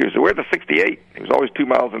 66. Where are you? He said, we're at the 68. He was always 2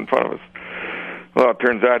 miles in front of us. Well, it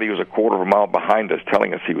turns out he was a quarter of a mile behind us,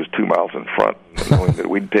 telling us he was 2 miles in front, knowing that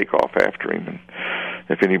we'd take off after him. And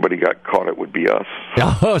if anybody got caught, it would be us.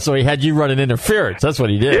 Oh, so he had you running interference. That's what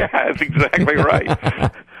he did. Yeah, that's exactly right.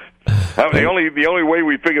 The only way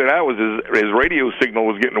we figured it out was his radio signal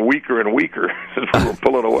was getting weaker and weaker as we were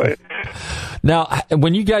pulling away. Now,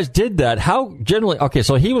 when you guys did that, how generally... Okay,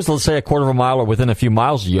 so he was, let's say, a quarter of a mile or within a few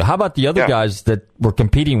miles of you. How about the other guys that were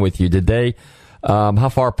competing with you? Did they... how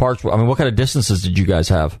far apart? I mean, what kind of distances did you guys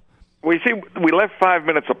have? We left 5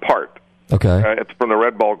 minutes apart. Okay. It's from the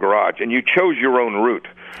Red Ball Garage, and you chose your own route.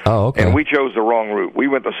 Oh, okay. And we chose the wrong route. We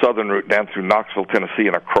went the southern route down through Knoxville, Tennessee,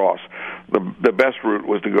 and across. The best route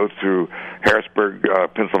was to go through Harrisburg,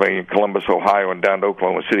 Pennsylvania, Columbus, Ohio, and down to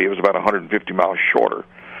Oklahoma City. It was about 150 miles shorter.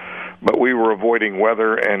 But we were avoiding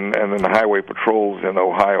weather and then the highway patrols in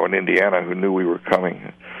Ohio and Indiana who knew we were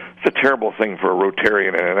coming. It's a terrible thing for a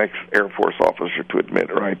Rotarian and an ex-Air Force officer to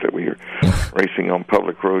admit, right, that we are racing on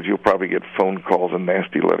public roads. You'll probably get phone calls and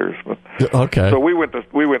nasty letters. But okay. So we went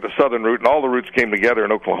the southern route, and all the routes came together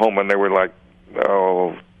in Oklahoma, and there were like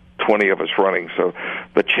 20 of us running. So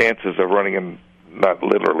the chances of running in, not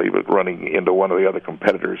literally, but running into one of the other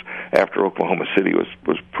competitors after Oklahoma City was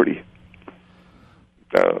pretty.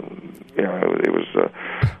 It was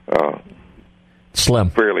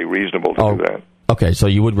slim, fairly reasonable to do that. Okay, so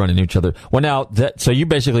you would run into each other. Well, now, so you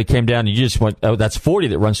basically came down and you just went, that's 40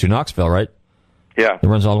 that runs through Knoxville, right? Yeah. It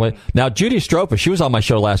runs all the way. Now, Judy Stropa, she was on my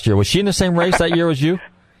show last year. Was she in the same race that year as you?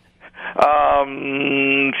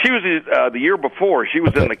 She was the year before. She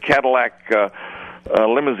was in the Cadillac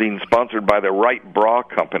limousine sponsored by the Wright Bra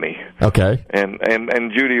Company. Okay.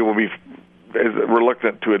 And Judy will be is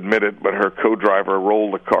reluctant to admit it, but her co-driver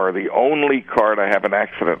rolled the car. The only car to have an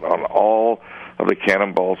accident on all of the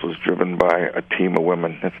Cannonballs was driven by a team of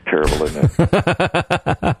women. That's terrible, isn't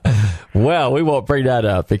it? Well, we won't bring that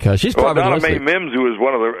up because she's probably Donna listening. Mae Mims, who was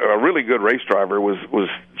a really good race driver, was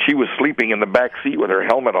sleeping in the back seat with her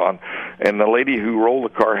helmet on, and the lady who rolled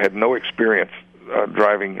the car had no experience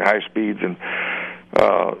driving high speeds and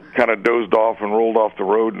kind of dozed off and rolled off the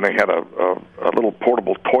road, and they had a little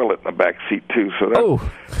portable toilet in the back seat too. So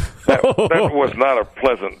that was not a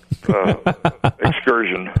pleasant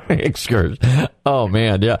excursion. Oh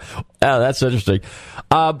man, yeah. That's interesting.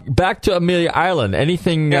 Back to Amelia Island.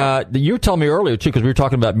 Anything you were telling me earlier too, because we were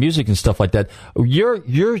talking about music and stuff like that.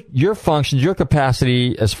 Your functions, your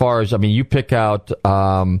capacity, as far as you pick out.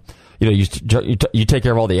 You take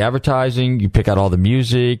care of all the advertising. You pick out all the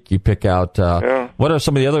music. You pick out what are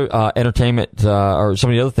some of the other entertainment or some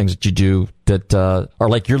of the other things that you do that are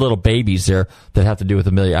like your little babies there that have to do with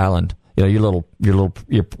Amelia Island. Your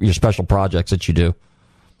special projects that you do.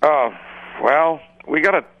 Well, we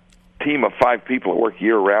got a team of 5 people that work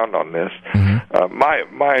year round on this. Mm-hmm.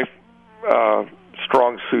 My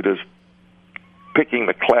strong suit is picking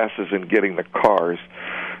the classes and getting the cars.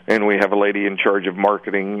 And we have a lady in charge of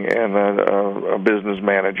marketing and a business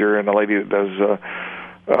manager and a lady that does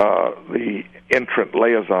the entrant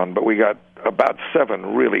liaison. But we got about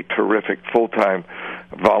 7 really terrific full-time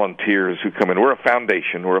volunteers who come in. We're a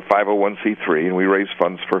foundation. We're a 501c3, and we raise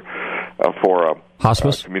funds for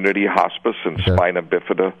hospice, community hospice and spina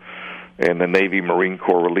bifida, and the Navy Marine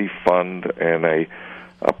Corps Relief Fund, and a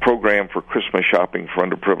program for Christmas shopping for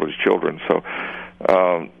underprivileged children. So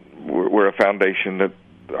we're a foundation that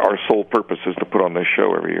our sole purpose is to put on this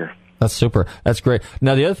show every year. That's super. That's great.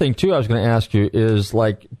 Now, the other thing, too, I was going to ask you is,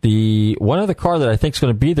 like, one other car that I think is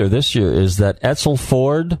going to be there this year is that Edsel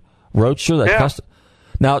Ford Roadster.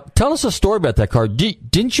 Now, tell us a story about that car.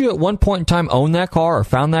 Didn't you at one point in time own that car or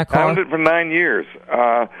found that car? I owned it for 9 years.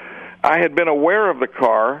 I had been aware of the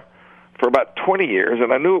car for about 20 years,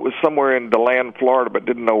 and I knew it was somewhere in DeLand, Florida, but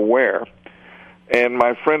didn't know where. And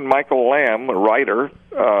my friend Michael Lamb, a writer,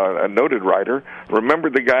 a noted writer,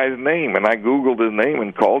 remembered the guy's name, and I Googled his name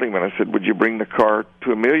and called him, and I said, would you bring the car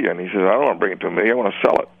to Amelia? And he said, I don't want to bring it to Amelia, I want to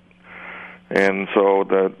sell it. And so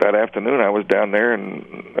that afternoon I was down there, and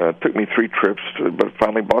it took me 3 trips, but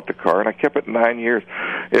finally bought the car, and I kept it 9 years.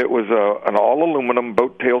 It was an all-aluminum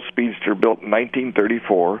boat-tail speedster built in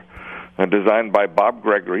 1934, designed by Bob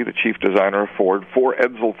Gregory, the chief designer of Ford, for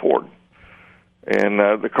Edsel Ford. And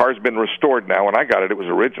the car's been restored now. When I got it, it was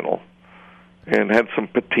original and had some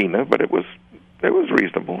patina, but it was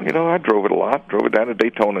reasonable. I drove it a lot. Drove it down to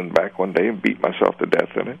Daytona and back one day and beat myself to death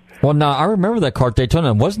in it. Well, now, I remember that car at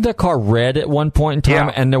Daytona. Wasn't that car red at one point in time?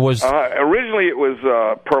 Yeah. And there was... originally, it was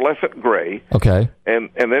pearlescent gray. Okay. And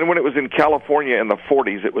then when it was in California in the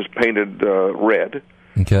 40s, it was painted red.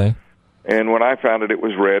 Okay. And when I found it, it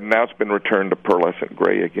was red. Now it's been returned to pearlescent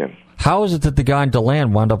gray again. How is it that the guy in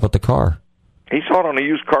DeLand wound up with the car? He saw it on a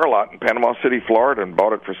used car lot in Panama City, Florida, and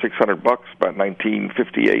bought it for $600 about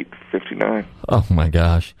 1958, 59. Oh my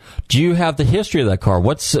gosh! Do you have the history of that car?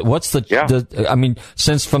 What's the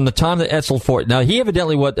since from the time that Edsel Ford. Now he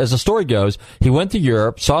evidently, as the story goes, he went to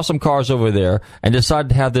Europe, saw some cars over there, and decided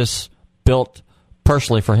to have this built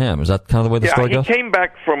personally for him. Is that kind of the way the story goes? Yeah, he came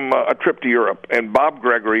back from a trip to Europe, and Bob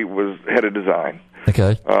Gregory was head of design.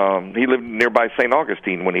 Okay. He lived nearby St.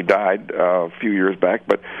 Augustine when he died a few years back,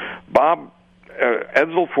 but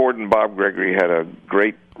Edsel Ford and Bob Gregory had a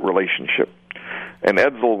great relationship, and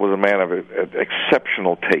Edsel was a man of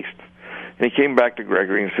exceptional taste. And he came back to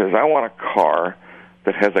Gregory and says, I want a car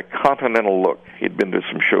that has a continental look. He'd been to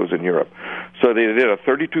some shows in Europe. So they did a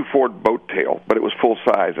 32 Ford boat tail, but it was full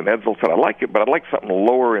size, and Edsel said, I like it, but I'd like something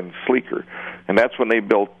lower and sleeker. And that's when they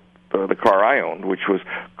built the car I owned, which was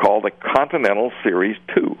called the Continental Series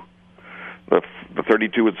 2. The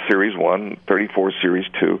 32 was Series 1, 34 Series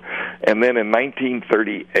 2. And then in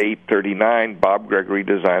 1938-39, Bob Gregory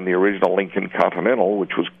designed the original Lincoln Continental,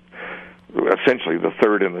 which was essentially the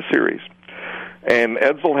third in the series. And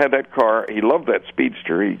Edsel had that car. He loved that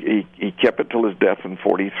Speedster. He kept it till his death in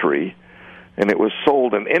 43. And it was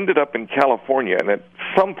sold and ended up in California, and at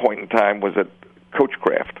some point in time was at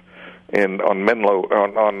Coachcraft on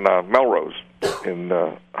Melrose in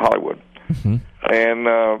Hollywood. Mm-hmm.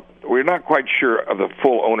 And we're not quite sure of the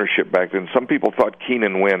full ownership back then. Some people thought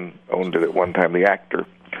Keenan Wynn owned it at one time, the actor.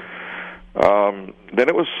 Then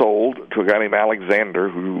it was sold to a guy named Alexander,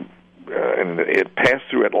 and it passed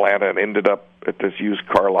through Atlanta and ended up at this used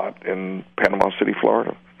car lot in Panama City,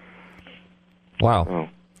 Florida. Wow.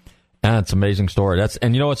 Yeah, it's an amazing story.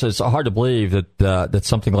 And you know, it's hard to believe that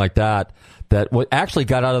something like that actually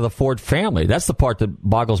got out of the Ford family. That's the part that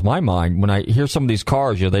boggles my mind when I hear some of these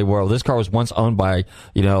cars. This car was once owned by,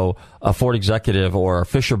 a Ford executive or a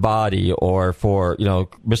Fisher Body or for,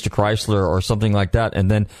 Mr. Chrysler or something like that. And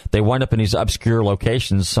then they wind up in these obscure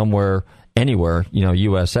locations somewhere, anywhere,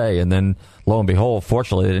 USA. And then lo and behold,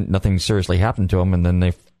 fortunately, nothing seriously happened to them. And then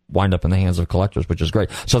they wind up in the hands of collectors, which is great.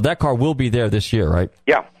 So that car will be there this year, right?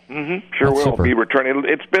 Yeah. Mm-hmm. Sure. That's will super. be returning.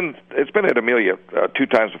 It's been at Amelia 2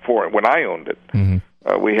 times before. When I owned it,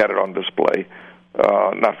 we had it on display,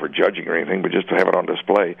 not for judging or anything, but just to have it on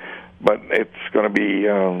display. But it's going to be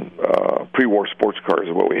pre-war sports cars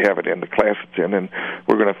is what we have it in, the class it's in, and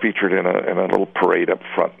we're going to feature it in a little parade up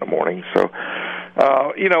front in the morning. So,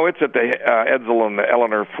 it's at the Edsel and the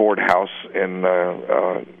Eleanor Ford House in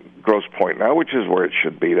Grosse Pointe now, which is where it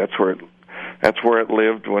should be. That's where it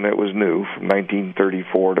lived when it was new, from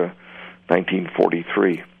 1934 to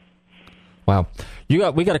 1943. Wow,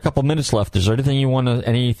 we got a couple minutes left. Is there anything you want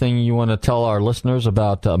to tell our listeners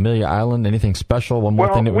about Amelia Island? Anything special? One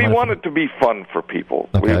more thing that we want it to be fun for people.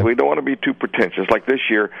 Okay. We don't want to be too pretentious. Like this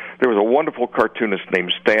year, there was a wonderful cartoonist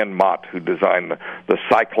named Stan Mott who designed the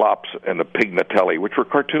Cyclops and the Pignatelli, which were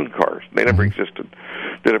cartoon cars. They never existed.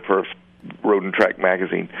 Did it for Road and Track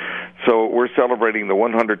magazine. So we're celebrating the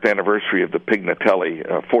 100th anniversary of the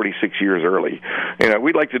Pignatelli, 46 years early.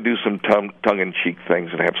 We'd like to do some tongue-in-cheek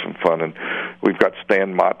things and have some fun. And we've got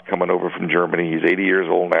Stan Mott coming over from Germany. He's 80 years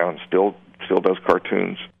old now and still does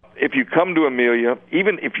cartoons. If you come to Amelia,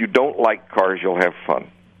 even if you don't like cars, you'll have fun.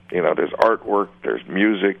 There's artwork, there's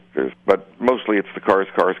music, but mostly it's the cars,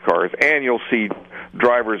 and you'll see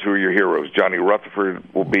drivers who are your heroes. Johnny Rutherford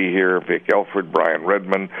will be here, Vic Elford, Brian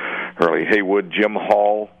Redmond, Hurley Haywood, Jim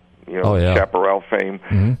Hall, Chaparral fame,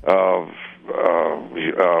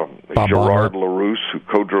 Gerard LaRousse, who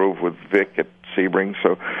co-drove with Vic at Sebring.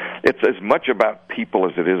 So it's as much about people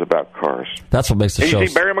as it is about cars. That's what makes the show. You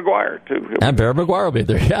see Barry Maguire, too. And Barry Maguire will be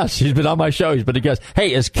there. Yes, he's been on my show. He's been a guest.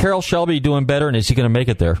 Hey, is Carroll Shelby doing better, and is he going to make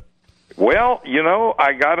it there? Well,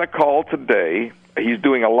 I got a call today. He's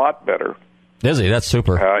doing a lot better. Is he? That's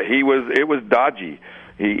super. It was dodgy.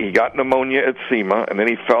 He got pneumonia at SEMA, and then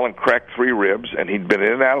he fell and cracked 3 ribs, and he'd been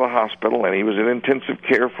in and out of the hospital, and he was in intensive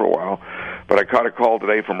care for a while. But I caught a call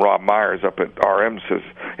today from Rob Myers up at RM,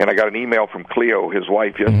 and I got an email from Cleo, his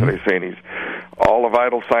wife, yesterday saying all the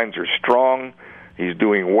vital signs are strong, he's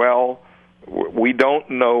doing well. We don't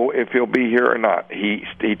know if he'll be here or not. He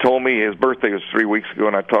told me his birthday was 3 weeks ago,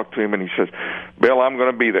 and I talked to him, and he says, "Bill, I'm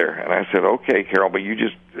going to be there." And I said, "Okay, Carol, but you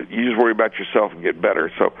just worry about yourself and get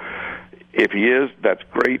better." So if he is, that's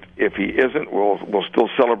great. If he isn't, we'll still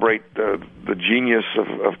celebrate the genius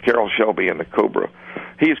of Carroll Shelby and the Cobra.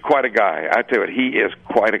 He is quite a guy. I tell you, he is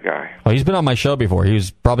quite a guy. Well, he's been on my show before. He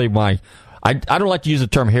was probably I don't like to use the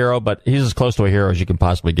term hero, but he's as close to a hero as you can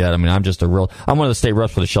possibly get. I mean, I'm one of the state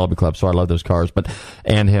reps for the Shelby Club, so I love those cars.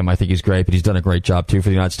 And him, I think he's great, but he's done a great job, too, for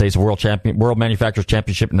the United States. World Manufacturers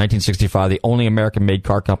Championship in 1965, the only American-made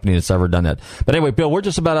car company that's ever done that. But anyway, Bill, we're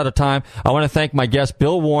just about out of time. I want to thank my guest,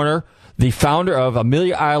 Bill Warner, the founder of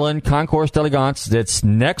Amelia Island Concours d'Elegance. It's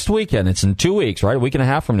next weekend. It's in 2 weeks, right? A week and a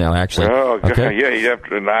half from now, actually. Oh, okay. Yeah. You have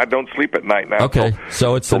to, I don't sleep at night now. Okay,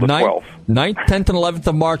 so it's the 9th, 10th, and 11th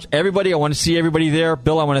of March. Everybody, I want to see everybody there.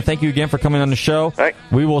 Bill, I want to thank you again for coming on the show. Thanks.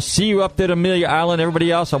 We will see you up at Amelia Island.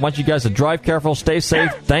 Everybody else, I want you guys to drive careful, stay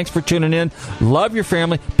safe. Thanks for tuning in. Love your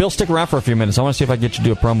family. Bill, stick around for a few minutes. I want to see if I can get you to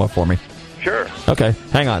do a promo for me. Sure. Okay,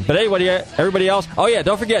 hang on. But everybody else, oh yeah,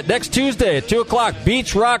 don't forget, next Tuesday at 2 o'clock,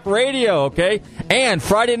 Beach Rock Radio, okay? And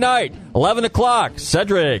Friday night, 11 o'clock,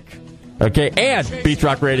 Cedric, okay? And Beach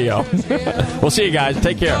Rock Radio. We'll see you guys.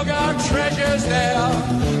 Take care.